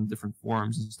resources and different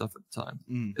forums and stuff at the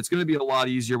time. It's going to be a lot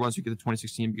easier once we get to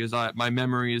 2016, because my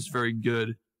memory is very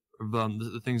good of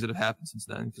the things that have happened since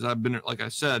then, because I've been, like I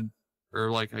said, or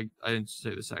like I didn't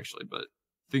say this actually, but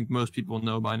I think most people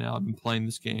know by now I've been playing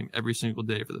this game every single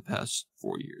day for the past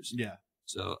 4 years. Yeah.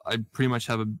 So I pretty much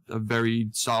have a very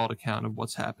solid account of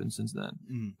what's happened since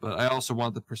then. But I also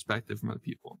want the perspective from other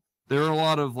people. There are a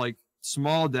lot of like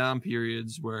small down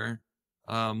periods where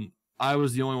I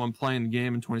was the only one playing the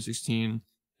game in 2016,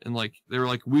 and like there were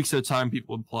like weeks at a time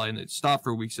people would play and they'd stop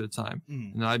for weeks at a time,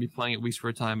 and I'd be playing it weeks for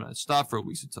a time and I'd stop for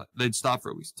weeks at a time. They'd stop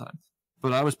for weeks at a time.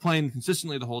 But I was playing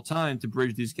consistently the whole time to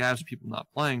bridge these gaps of people not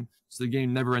playing, so the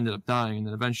game never ended up dying. And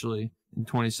then eventually in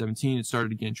 2017 it started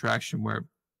to gain traction where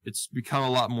it's become a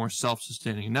lot more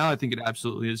self-sustaining. And now I think it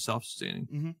absolutely is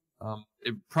self-sustaining.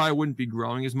 It probably wouldn't be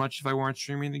growing as much if I weren't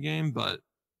streaming the game, but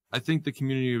I think the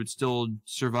community would still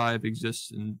survive,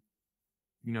 exist, and,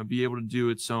 you know, be able to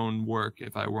do its own work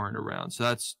if I weren't around. So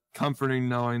that's comforting,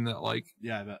 knowing that, like,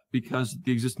 I bet. Because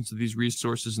the existence of these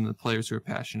resources and the players who are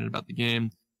passionate about the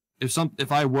game,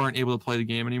 if I weren't able to play the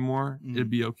game anymore, it'd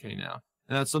be okay now.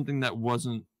 And that's something that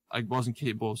I wasn't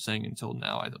capable of saying until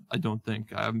now. I don't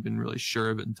think. I haven't been really sure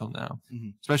of it until now.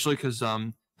 Especially because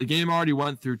the game already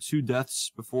went through 2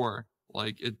 deaths before.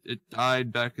 Like, it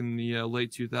died back in the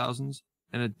late 2000s,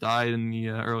 and it died in the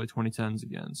early 2010s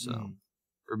again. So,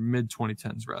 or mid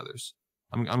 2010s rather. So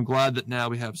I'm glad that now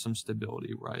we have some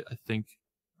stability where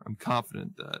I'm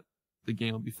confident that the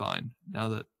game will be fine now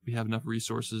that we have enough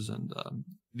resources and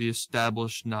the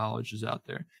established knowledge is out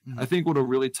there. I think what'll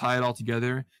really tie it all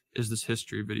together is this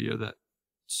history video that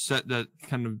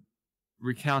kind of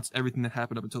recounts everything that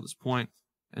happened up until this point,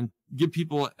 and give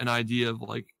people an idea of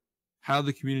like how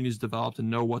the community's developed and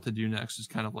know what to do next. Is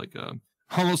kind of like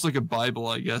almost like a Bible,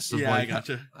 I guess, of like I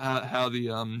gotcha. how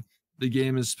the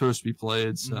game is supposed to be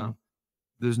played. So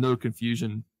there's no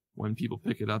confusion when people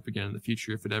pick it up again in the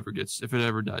future if it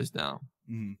ever dies down.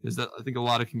 Because I think a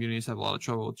lot of communities have a lot of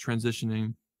trouble with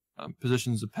transitioning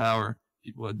positions of power.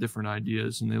 People have different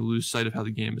ideas and they lose sight of how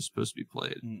the game is supposed to be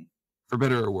played, for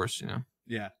better or worse, you know.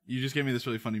 Yeah, you just gave me this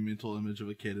really funny mental image of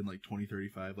a kid in like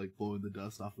 2035, like blowing the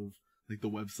dust off of like the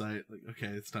website. Like, okay,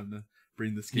 it's time to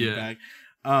bring this game back.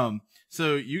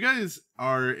 So you guys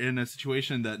are in a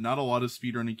situation that not a lot of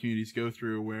speedrunning communities go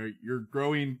through, where you're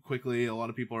growing quickly. A lot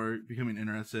of people are becoming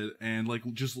interested, and like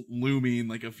just looming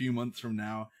like a few months from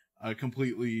now, a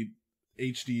completely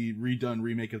HD redone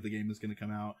remake of the game is going to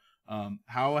come out.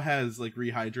 How has like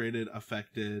Rehydrated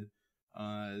affected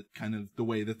kind of the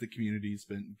way that the community's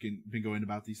been going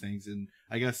about these things? And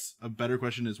I guess a better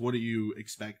question is, what do you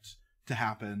expect to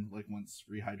happen like once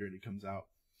Rehydrated comes out?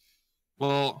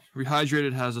 Well,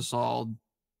 Rehydrated has us all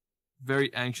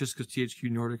very anxious because THQ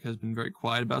Nordic has been very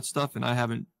quiet about stuff, and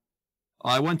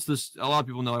I went to this, a lot of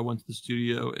people know I went to the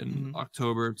studio in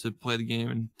October to play the game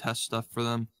and test stuff for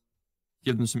them,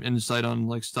 give them some insight on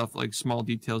like stuff, like small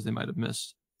details they might have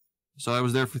missed. So I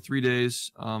was there for 3 days.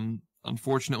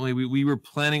 Unfortunately, we were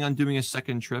planning on doing a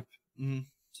second trip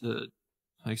to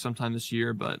like sometime this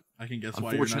year, but I can guess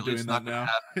why you're not doing that now.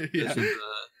 Because of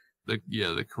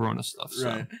the Corona stuff.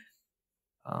 So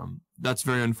that's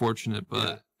very unfortunate.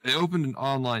 But they opened an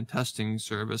online testing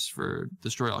service for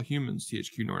Destroy All Humans.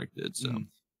 THQ Nordic did, so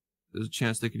there's a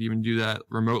chance they could even do that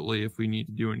remotely if we need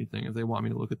to do anything, if they want me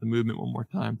to look at the movement one more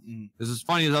time. This is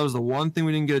funny, that was the one thing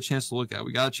we didn't get a chance to look at.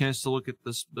 We got a chance to look at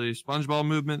the SpongeBob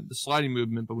movement, the sliding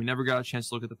movement, but we never got a chance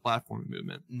to look at the platforming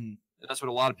movement. And that's what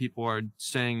a lot of people are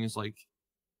saying is like,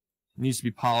 it needs to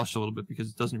be polished a little bit because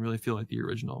it doesn't really feel like the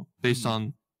original, based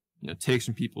on, you know, takes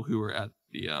from people who were at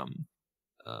the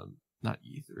not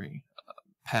E3,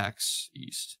 PAX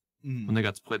East, when they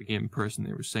got to play the game in person.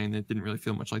 They were saying that it didn't really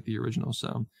feel much like the original.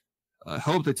 So I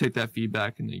hope they take that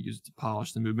feedback and they use it to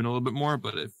polish the movement a little bit more.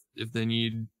 But if they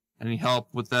need any help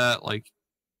with that, like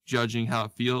judging how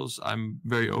it feels, I'm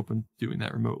very open to doing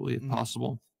that remotely if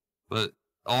possible. But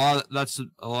that's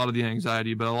a lot of the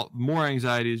anxiety. But a lot more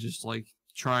anxiety is just like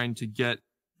trying to get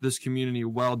this community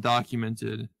well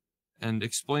documented and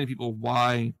explain to people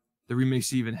why the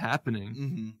remake's even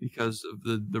happening, because of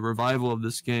the revival of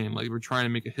this game. Like, we're trying to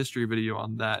make a history video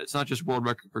on that. It's not just world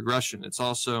record progression, it's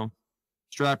also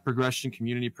strat progression,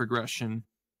 community progression,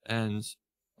 and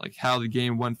like how the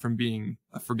game went from being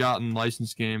a forgotten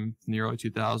licensed game in the early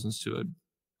 2000s to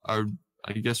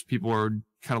I guess people are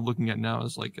kind of looking at now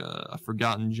as like a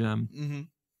forgotten gem.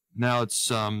 now it's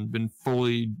been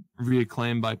fully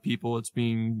reacclaimed by people. It's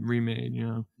being remade, you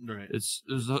know. Right. It's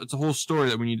a whole story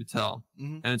that we need to tell.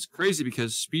 Mm-hmm. And it's crazy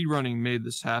because speedrunning made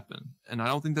this happen. And I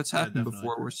don't think that's happened definitely.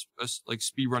 before, where like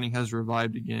speedrunning has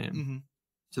revived a game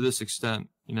to this extent.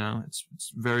 You know,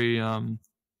 it's very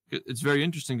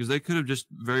interesting because they could have just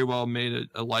very well made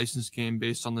a licensed game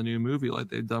based on the new movie like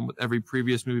they've done with every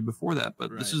previous movie before that.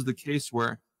 But this is the case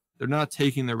where they're not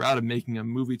taking the route of making a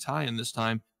movie tie-in this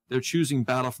time. They're choosing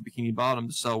Battle for Bikini Bottom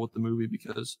to sell with the movie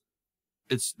because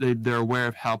they're aware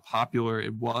of how popular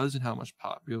it was and how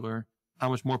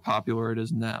much more popular it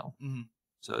is now. Mm-hmm.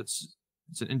 So it's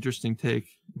an interesting take.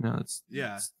 You know, it's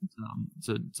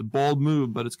a bold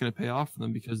move, but it's going to pay off for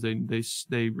them because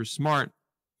they were smart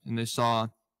and they saw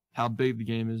how big the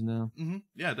game is now. Mm-hmm.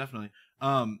 Yeah, definitely.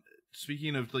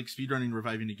 Speaking of like speedrunning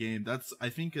reviving a game, that's I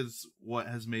think is what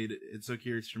has made it so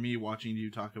curious for me watching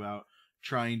you talk about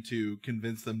trying to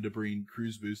convince them to bring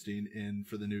cruise boosting in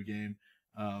for the new game.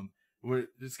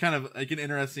 It's kind of like an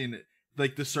interesting,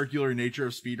 like the circular nature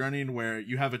of speedrunning where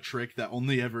you have a trick that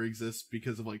only ever exists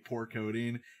because of like poor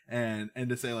coding and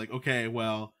to say like, okay,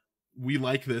 well, we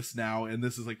like this now and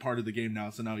this is like part of the game now.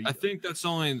 So now I think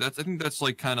that's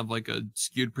like kind of like a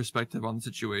skewed perspective on the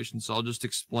situation. So I'll just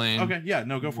explain. Okay. Yeah,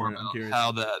 no, go for it. I'm curious.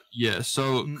 How that, yeah.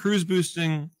 So cruise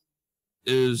boosting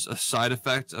is a side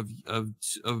effect of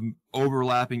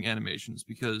overlapping animations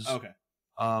because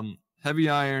Heavy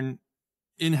Iron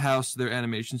in-house their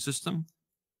animation system.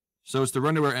 So it's the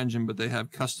Renderware engine, but they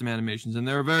have custom animations and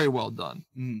they're very well done.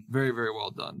 Very, very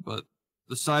well done. But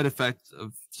the side effect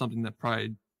of something that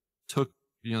probably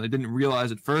they didn't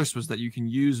realize at first was that you can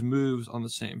use moves on the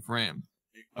same frame.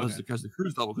 Because the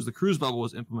cruise bubble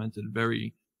was implemented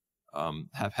very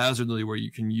haphazardly where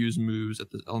you can use moves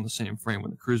on the same frame when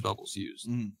the cruise bubble is used.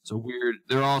 So weird.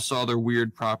 There are also other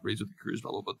weird properties with the cruise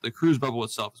bubble, but the cruise bubble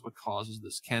itself is what causes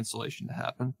this cancellation to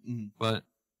happen. But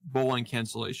bowling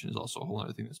cancellation is also a whole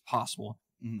other thing that's possible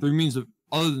through means of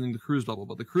other than the cruise bubble.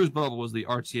 But the cruise bubble was the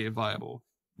RTA viable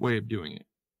way of doing it.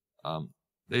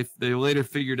 They later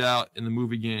figured out in the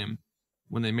movie game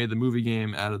when they made the movie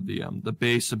game out of the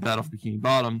base of Battle for Bikini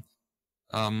Bottom.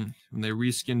 When they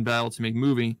reskinned Battle to make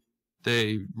movie,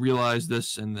 they realized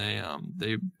this and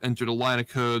they entered a line of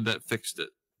code that fixed it.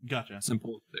 Gotcha.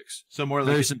 Simple fix. So more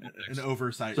very like simple fix. An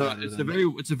oversight. So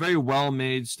it's a very well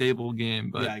made, stable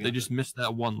game, but they just missed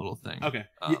that one little thing. Okay.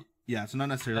 Yeah. So not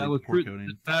necessarily poor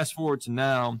coding. Fast forward to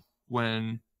now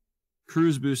when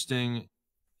cruise boosting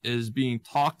is being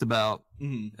talked about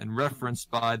and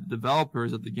referenced by the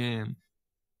developers of the game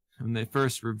when they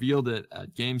first revealed it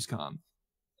at Gamescom,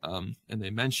 and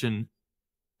they mentioned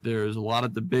there's a lot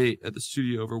of debate at the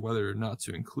studio over whether or not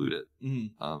to include it.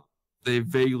 They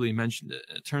vaguely mentioned it.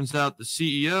 It turns out the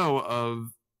CEO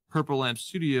of Purple Lamp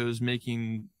Studios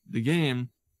making the game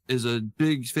is a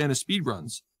big fan of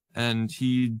speedruns, and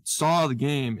he saw the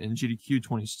game in GDQ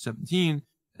 2017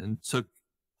 and took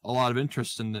a lot of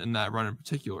interest in that run in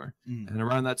particular. And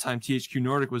around that time, THQ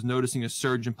Nordic was noticing a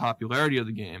surge in popularity of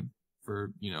the game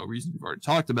for, reasons we've already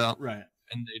talked about. Right.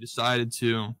 And they decided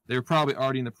they were probably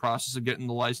already in the process of getting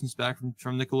the license back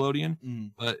from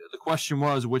Nickelodeon. But the question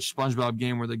was, which SpongeBob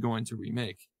game were they going to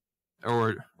remake?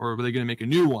 Or were they going to make a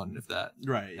new one, if that?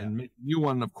 Right, yeah. And make a new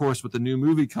one, of course, with the new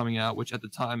movie coming out, which at the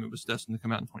time it was destined to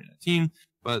come out in 2019.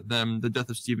 But then the death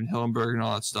of Steven Hillenburg and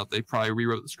all that stuff, they probably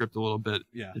rewrote the script a little bit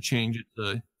to change it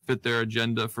to fit their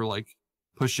agenda for like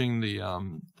pushing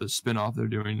the spin-off they're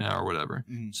doing now or whatever.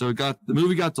 So the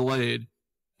movie got delayed,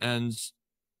 and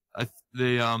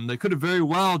they could have very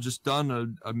well just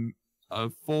done a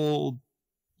full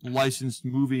licensed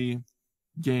movie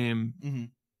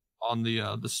game on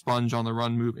the Sponge on the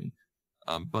Run movie,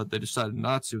 but they decided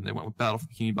not to, and they went with Battle for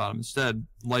Bikini Bottom instead,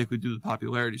 likely due to the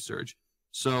popularity surge.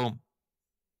 So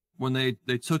when they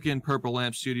took in Purple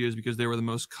Lamp Studios because they were the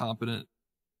most competent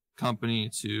company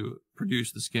to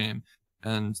produce this game,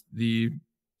 and the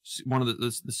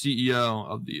CEO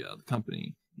of the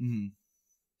company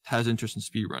has interest in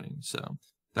speedrunning. So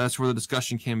that's where the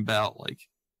discussion came about, like,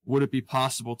 would it be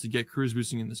possible to get cruise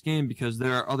boosting in this game? Because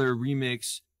there are other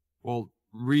remakes,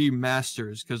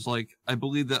 remasters, because, like, I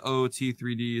believe that OOT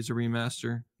 3D is a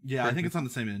remaster. Yeah, I think it's on the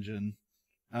same engine.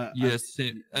 Yes,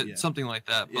 something like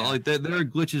that. But, like, there are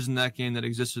glitches in that game that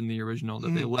existed in the original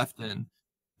that they left in.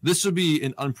 This would be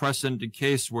an unprecedented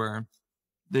case where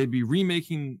they'd be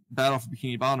remaking Battle for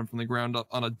Bikini Bottom from the ground up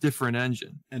on a different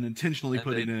engine. And intentionally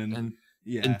putting in...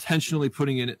 intentionally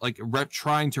putting in like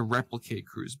trying to replicate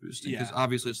cruise boosting, because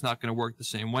obviously it's not going to work the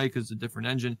same way because it's a different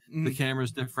engine. The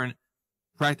camera's different.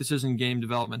 Practices in game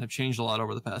development have changed a lot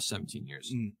over the past 17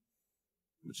 years,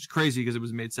 which is crazy because it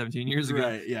was made 17 years ago.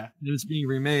 Right, yeah. And it's being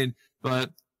remade,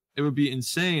 but it would be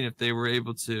insane if they were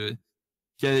able to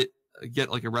get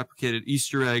like a replicated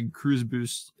Easter egg cruise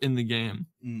boost in the game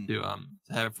to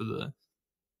have for the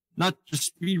not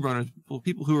just speedrunners,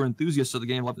 people who are enthusiasts of the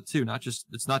game love it too.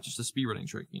 It's not just a speedrunning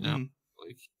trick, you know.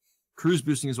 Like cruise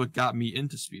boosting is what got me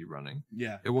into speedrunning.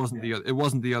 Yeah, it wasn't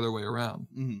the other way around.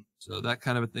 So that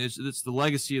kind of a thing. It's the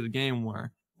legacy of the game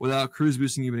where without cruise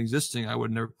boosting even existing, I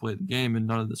would never play the game, and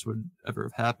none of this would ever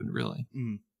have happened. Really,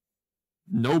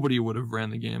 nobody would have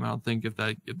ran the game. I don't think if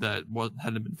that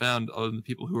hadn't been found, other than the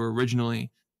people who were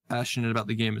originally passionate about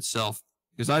the game itself.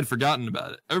 Because I'd forgotten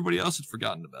about it. Everybody else had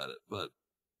forgotten about it, but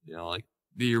you know, like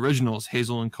the originals,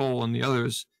 Hazel and Cole and the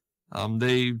others,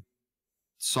 they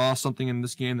saw something in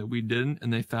this game that we didn't,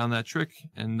 and they found that trick,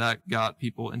 and that got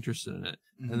people interested in it.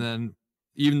 And then,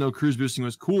 even though cruise boosting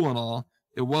was cool and all,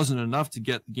 it wasn't enough to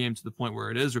get the game to the point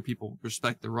where it is, where people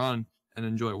respect the run and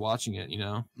enjoy watching it. You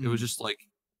know, it was just like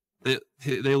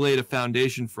they laid a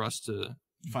foundation for us to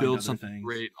build something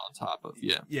great on top of.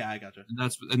 Yeah, I gotcha.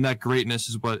 And that greatness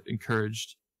is what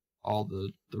encouraged all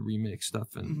the remake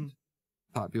stuff and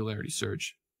popularity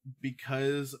surge.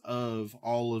 Because of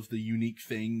all of the unique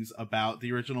things about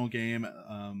the original game,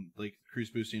 like cruise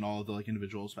boosting, all of the like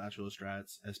individual spatula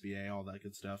strats, SBA, all that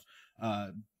good stuff,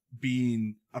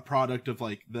 being a product of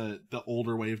like the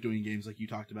older way of doing games like you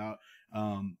talked about,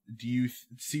 do you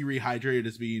see Rehydrated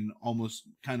as being almost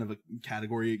kind of a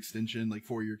category extension like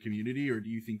for your community, or do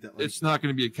you think that like it's not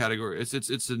going to be a category?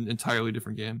 It's an entirely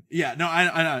different game. Yeah, no,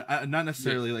 I not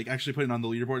necessarily like actually putting it on the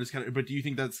leaderboard is kind of, but do you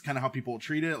think that's kind of how people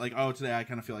treat it? Like, oh, today I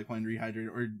kind of feel like playing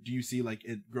Rehydrated, or do you see like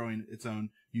it growing its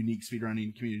own unique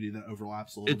speedrunning community that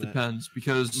overlaps a little bit? It depends,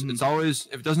 because it's always,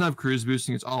 if it doesn't have cruise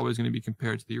boosting, it's always going to be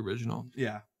compared to the original.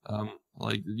 Yeah.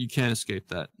 Like you can't escape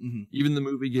that. Even the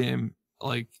movie game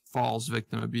like falls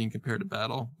victim of being compared to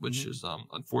Battle, which is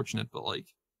unfortunate, but like,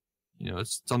 you know,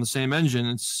 it's on the same engine,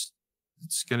 it's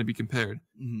going to be compared.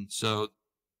 So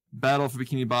Battle for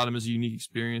Bikini Bottom is a unique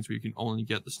experience where you can only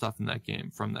get the stuff in that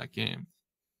game from that game.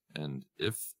 And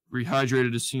if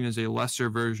Rehydrated is seen as a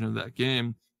lesser version of that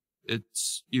game,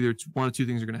 it's either one of two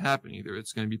things are going to happen. Either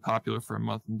it's going to be popular for a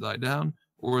month and die down,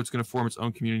 or it's going to form its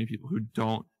own community of people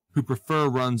who prefer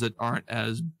runs that aren't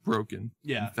as broken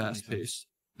and fast paced.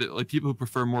 Like people who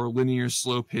prefer more linear,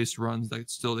 slow paced runs that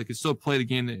they can still play the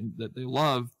game that they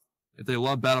love. If they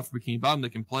love Battle for Bikini Bottom, they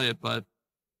can play it, but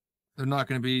they're not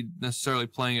going to be necessarily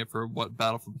playing it for what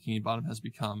Battle for Bikini Bottom has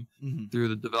become through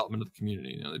the development of the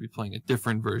community. You know, they'd be playing a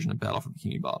different version of Battle for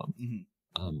Bikini Bottom.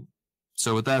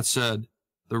 So with that said,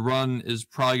 the run is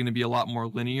probably going to be a lot more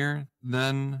linear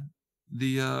than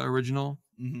the original.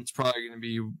 It's probably going to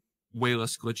be way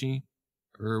less glitchy,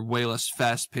 or way less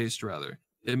fast-paced, rather.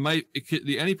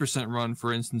 The any percent run,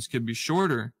 for instance, could be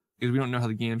shorter, because we don't know how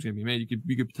the game's going to be made.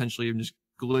 You could potentially even just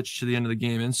glitch to the end of the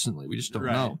game instantly. We just don't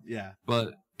know. Yeah.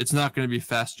 But it's not going to be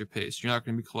faster paced. You're not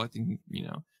going to be collecting,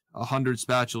 100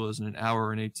 spatulas in an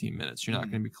hour and 18 minutes. You're not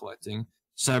going to be collecting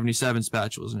 77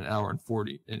 spatulas in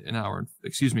 49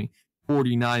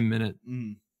 minute.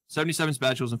 77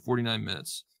 spatulas in 49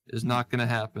 minutes is not going to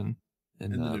happen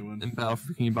in Battle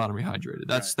for Bikini Bottom Rehydrated.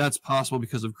 That's possible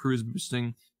because of cruise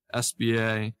boosting,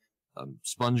 SBA,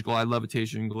 sponge glide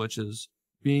levitation glitches,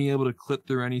 being able to clip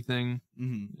through anything.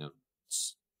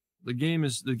 The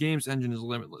game's engine is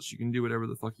limitless. You can do whatever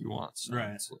the fuck you want. So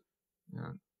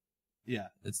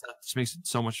it just makes it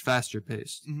so much faster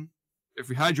paced. If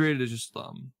Rehydrated is just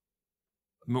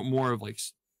more of like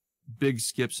big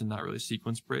skips and not really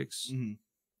sequence breaks,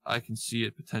 I can see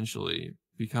it potentially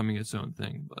becoming its own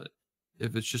thing. But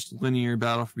if it's just linear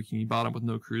Battle for Bikini Bottom with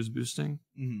no cruise boosting,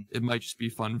 it might just be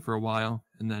fun for a while,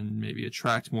 and then maybe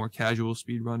attract more casual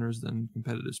speedrunners than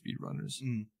competitive speedrunners.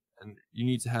 And you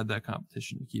need to have that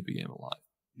competition to keep a game alive.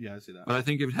 Yeah, I see that. But I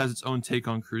think if it has its own take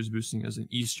on cruise boosting as an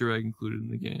Easter egg included in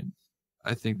the game,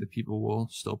 I think that people will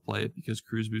still play it, because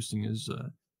cruise boosting is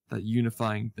that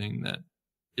unifying thing that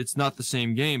it's not the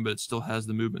same game, but it still has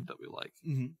the movement that we like.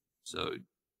 So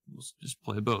we'll just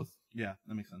play both. Yeah,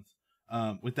 that makes sense.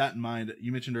 With that in mind,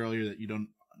 you mentioned earlier that you don't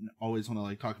always want to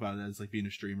like talk about it as like being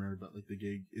a streamer, but like the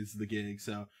gig is the gig.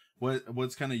 So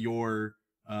what's kind of your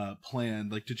plan,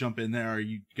 like, to jump in there? Are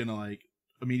you gonna like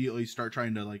immediately start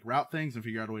trying to like route things and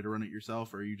figure out a way to run it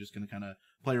yourself, or are you just gonna kind of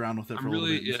play around with it for a little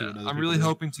bit? I'm really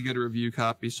hoping to get a review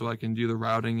copy so I can do the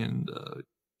routing and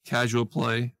casual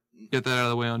play, get that out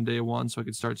of the way on day one, so I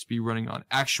can start speed running on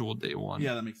actual day one.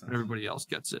 Yeah, that makes sense. When everybody else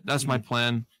gets it. That's my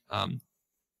plan.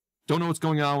 Don't know what's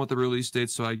going on with the release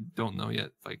date, so I don't know yet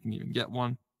if I can even get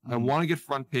one. I want to get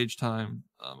front page time.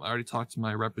 I already talked to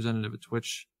my representative at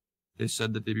Twitch. They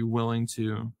said that they'd be willing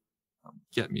to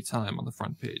get me time on the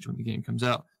front page when the game comes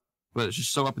out. But it's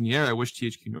just so up in the air. I wish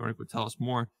THQ Nordic would tell us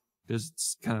more. because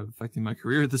it's kind of affecting my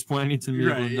career at this point. I need to be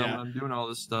able to know when I'm doing all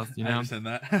this stuff, you know? I understand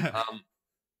that.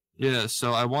 Yeah,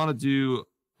 so I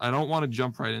don't want to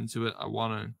jump right into it. I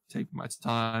want to take my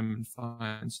time and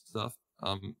find stuff.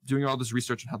 Doing all this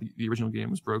research on how the original game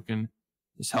was broken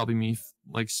is helping me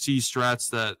see strats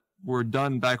that were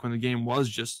done back when the game was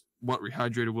just what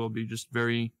Rehydrated will be, just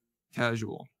very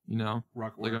casual, you know?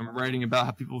 Like I'm writing about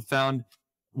how people found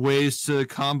ways to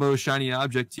combo shiny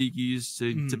object tikis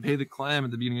to pay the clam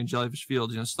at the beginning of Jellyfish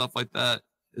Fields, you know, stuff like that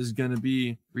is going to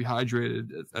be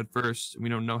Rehydrated at first. We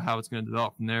don't know how it's going to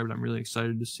develop from there, but I'm really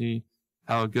excited to see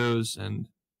how it goes and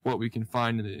what we can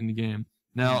find in the game.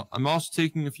 Now, I'm also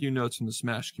taking a few notes from the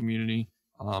Smash community,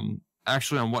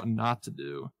 actually on what not to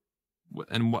do,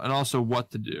 and also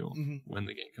what to do when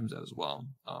the game comes out as well.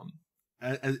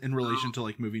 In relation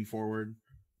to moving forward.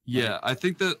 Yeah, I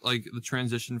think that the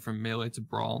transition from Melee to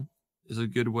Brawl is a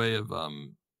good way of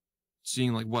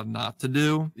seeing what not to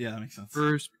do. Yeah, that makes sense.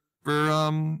 For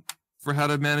how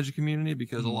to manage a community,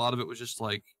 because a lot of it was just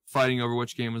fighting over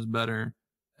which game was better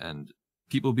and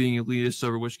people being elitist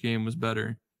over which game was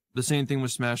better. The same thing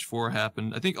with Smash 4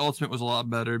 happened. I think Ultimate was a lot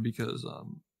better because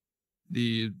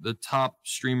the top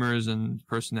streamers and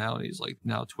personalities,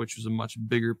 now Twitch was a much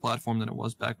bigger platform than it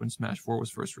was back when Smash 4 was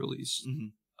first released.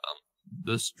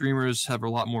 The streamers have a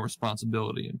lot more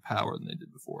responsibility and power than they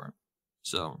did before.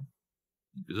 So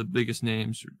the biggest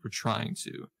names were trying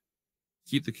to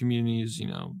keep the communities, you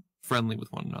know, friendly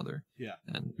with one another. Yeah.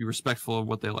 And be respectful of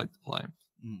what they like to play.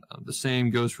 The same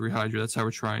goes for Rehydra. That's how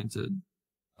we're trying to,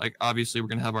 obviously we're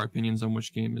going to have our opinions on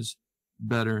which game is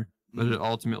better, but it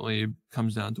ultimately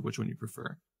comes down to which one you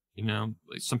prefer. You know,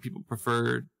 some people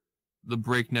prefer the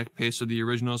breakneck pace of the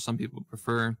original. Some people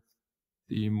prefer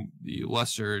the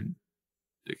lesser,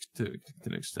 to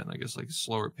an extent, I guess,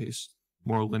 slower paced,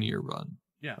 more linear run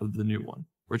of the new one.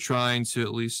 We're trying to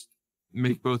at least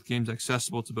make both games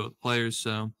accessible to both players,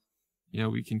 so you know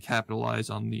we can capitalize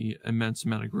on the immense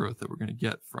amount of growth that we're going to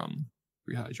get from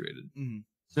Rehydrated.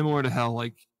 Similar to how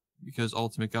because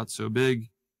Ultimate got so big,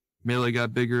 Melee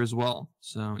got bigger as well.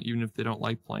 So even if they don't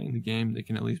like playing the game, they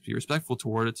can at least be respectful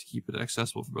toward it to keep it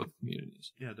accessible for both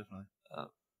communities. Yeah, definitely.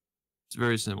 It's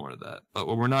very similar to that. But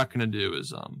what we're not going to do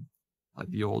is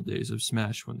the old days of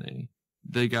Smash when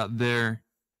they got their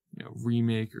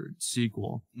remake or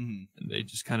sequel, and they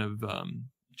just kind of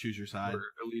choose your side.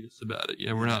 We're elitist about it.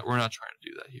 Yeah, we're not trying to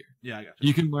do that here. Yeah, I got you.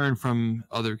 You can learn from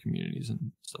other communities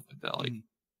and stuff like that.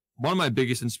 One of my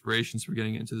biggest inspirations for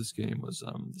getting into this game was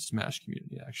the Smash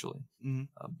community, actually,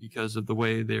 because of the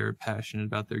way they're passionate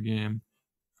about their game.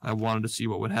 I wanted to see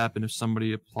what would happen if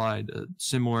somebody applied a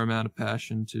similar amount of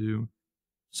passion to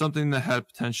something that had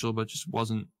potential but just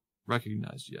wasn't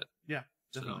recognized yet. Yeah,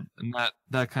 definitely. So, and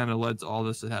that kind of led to all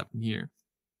this that happened here.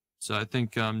 So I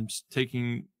think just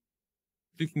thinking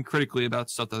critically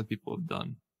about stuff that other people have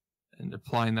done and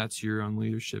applying that to your own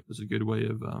leadership is a good way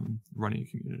of running a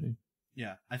community.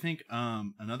 Yeah, I think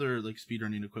another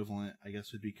speedrunning equivalent, I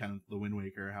guess, would be kind of the Wind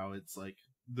Waker, how it's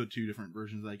the two different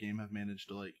versions of that game have managed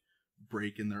to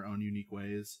break in their own unique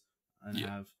ways and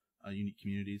have unique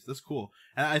communities. That's cool.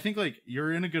 And I think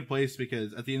you're in a good place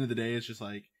because at the end of the day, it's just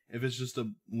if it's just a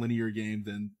linear game,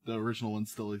 then the original one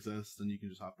still exists and you can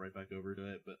just hop right back over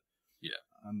to it. But yeah,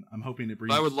 I'm hoping it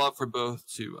brings. I would love for both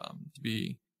to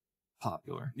be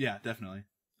popular. Yeah, definitely.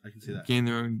 I can see that. Gain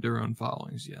their own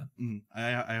followings, yeah.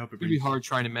 I hope it would be hard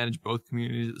trying to manage both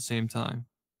communities at the same time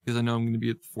because I know I'm going to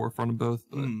be at the forefront of both,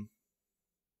 but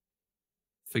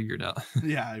figure it out.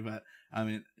 Yeah, I bet. I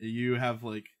mean, you have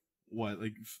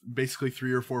basically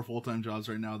 3 or 4 full-time jobs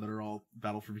right now that are all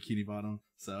Battle for Bikini Bottom.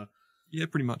 So yeah,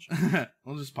 pretty much.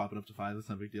 We'll just pop it up to 5. That's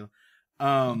no big deal.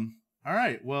 All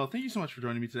right. Well, thank you so much for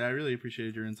joining me today. I really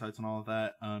appreciated your insights on all of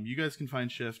that. You guys can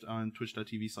find SHiFT on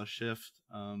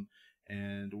twitch.tv/SHiFT.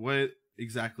 And what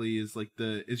exactly is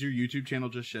is your YouTube channel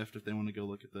just SHiFT if they want to go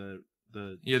look at the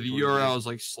URL is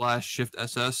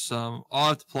 /ShiftSS. All I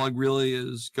have to plug really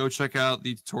is go check out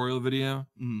the tutorial video.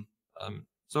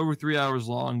 It's over 3 hours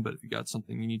long, but if you got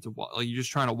something you need to watch, you're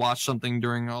just trying to watch something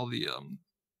during all the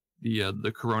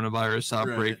coronavirus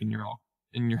outbreak and you're all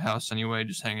in your house anyway,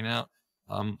 just hanging out.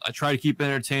 I try to keep it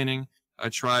entertaining. I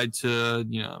tried to,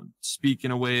 speak in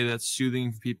a way that's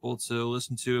soothing for people to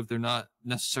listen to if they're not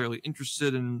necessarily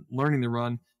interested in learning the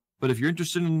run. But if you're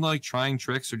interested in trying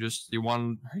tricks or just you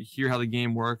want to hear how the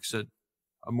game works at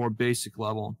a more basic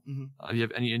level, if you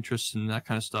have any interest in that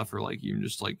kind of stuff, or even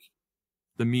just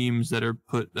the memes that are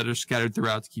scattered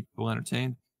throughout to keep people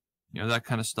entertained, that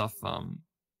kind of stuff.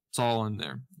 It's all in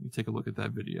there. You take a look at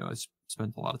that video. I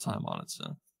spent a lot of time on it.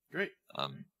 So great.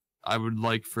 I would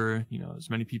like for, as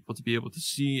many people to be able to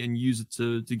see and use it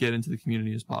to get into the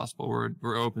community as possible.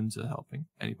 We're open to helping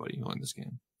anybody who wants this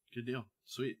game. Good deal.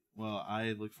 Sweet. Well,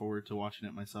 I look forward to watching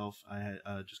it myself. I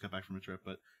just got back from a trip,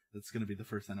 but it's going to be the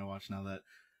first thing I watch now that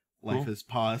life is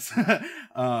paused.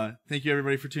 Thank you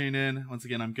everybody for tuning in. Once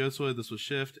again, I'm Ghostwood. This was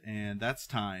SHiFT, and that's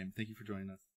time. Thank you for joining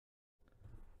us.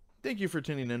 Thank you for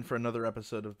tuning in for another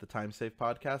episode of the Time Safe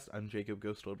Podcast. I'm Jacob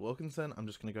Ghostwood Wilkinson. I'm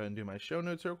just going to go ahead and do my show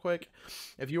notes real quick.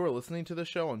 If you are listening to the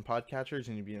show on podcatchers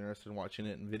and you'd be interested in watching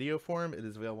it in video form, it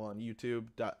is available on YouTube,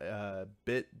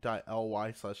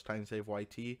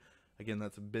 bit.ly/timesaveyt. Again,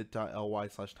 that's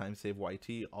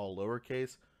bit.ly/timesaveyt, all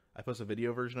lowercase. I post a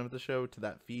video version of the show to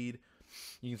that feed.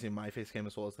 You can see my face cam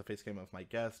as well as the face cam of my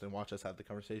guest and watch us have the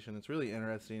conversation. It's really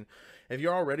interesting. If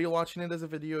you're already watching it as a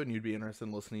video and you'd be interested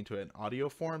in listening to it in audio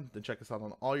form, then check us out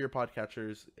on all your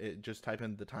podcatchers. Just type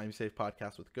in the Time Safe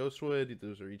Podcast with Ghostwood.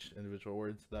 Those are each individual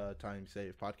words, the Time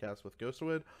Safe Podcast with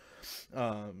Ghostwood.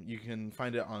 You can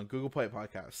find it on Google Play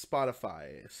Podcasts,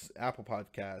 Spotify, Apple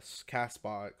Podcasts,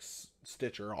 Castbox,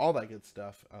 Stitcher, all that good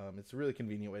stuff. It's a really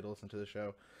convenient way to listen to the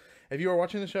show. If you are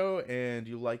watching the show and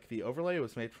you like the overlay, it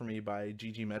was made for me by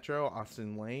GGMetro,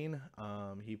 Austin Lane.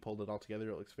 He pulled it all together.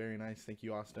 It looks very nice. Thank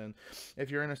you, Austin.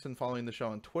 If you're interested in following the show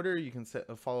on Twitter, you can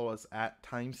follow us at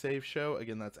TimeSaveShow.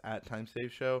 Again, that's at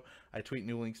TimeSaveShow. I tweet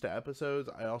new links to episodes.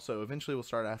 I also eventually will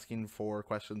start asking for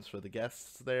questions for the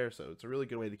guests there, so it's a really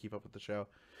good way to keep up with the show.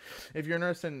 If you're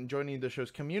interested in joining the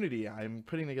show's community, I'm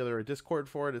putting together a Discord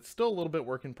for it. It's still a little bit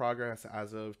work in progress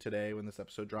as of today when this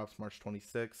episode drops, March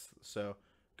 26th, so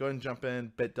go ahead and jump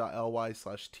in,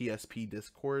 bit.ly/TSP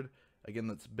Discord. Again,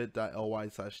 that's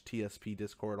bit.ly/TSP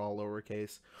Discord, all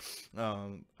lowercase.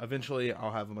 Eventually,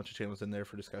 I'll have a bunch of channels in there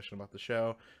for discussion about the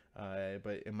show,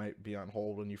 but it might be on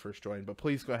hold when you first join. But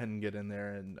please go ahead and get in there,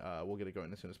 and we'll get it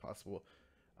going as soon as possible.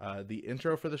 The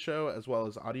intro for the show, as well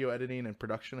as audio editing and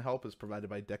production help, is provided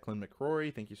by Declan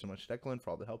McCrory. Thank you so much, Declan,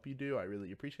 for all the help you do. I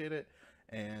really appreciate it.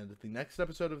 And the next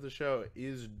episode of the show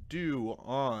is due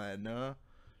on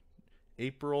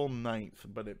April 9th,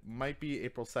 but it might be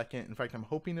April 2nd. In fact, I'm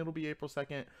hoping it'll be April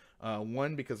 2nd.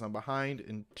 One, because I'm behind,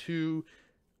 and two,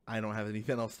 I don't have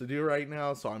anything else to do right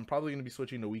now, so I'm probably going to be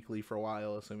switching to weekly for a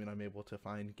while, assuming I'm able to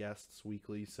find guests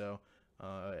weekly. So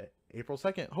April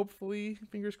 2nd, hopefully,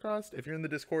 fingers crossed. If you're in the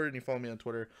Discord and you follow me on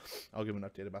Twitter, I'll give an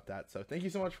update about that. So thank you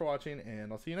so much for watching,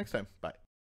 and I'll see you next time. Bye.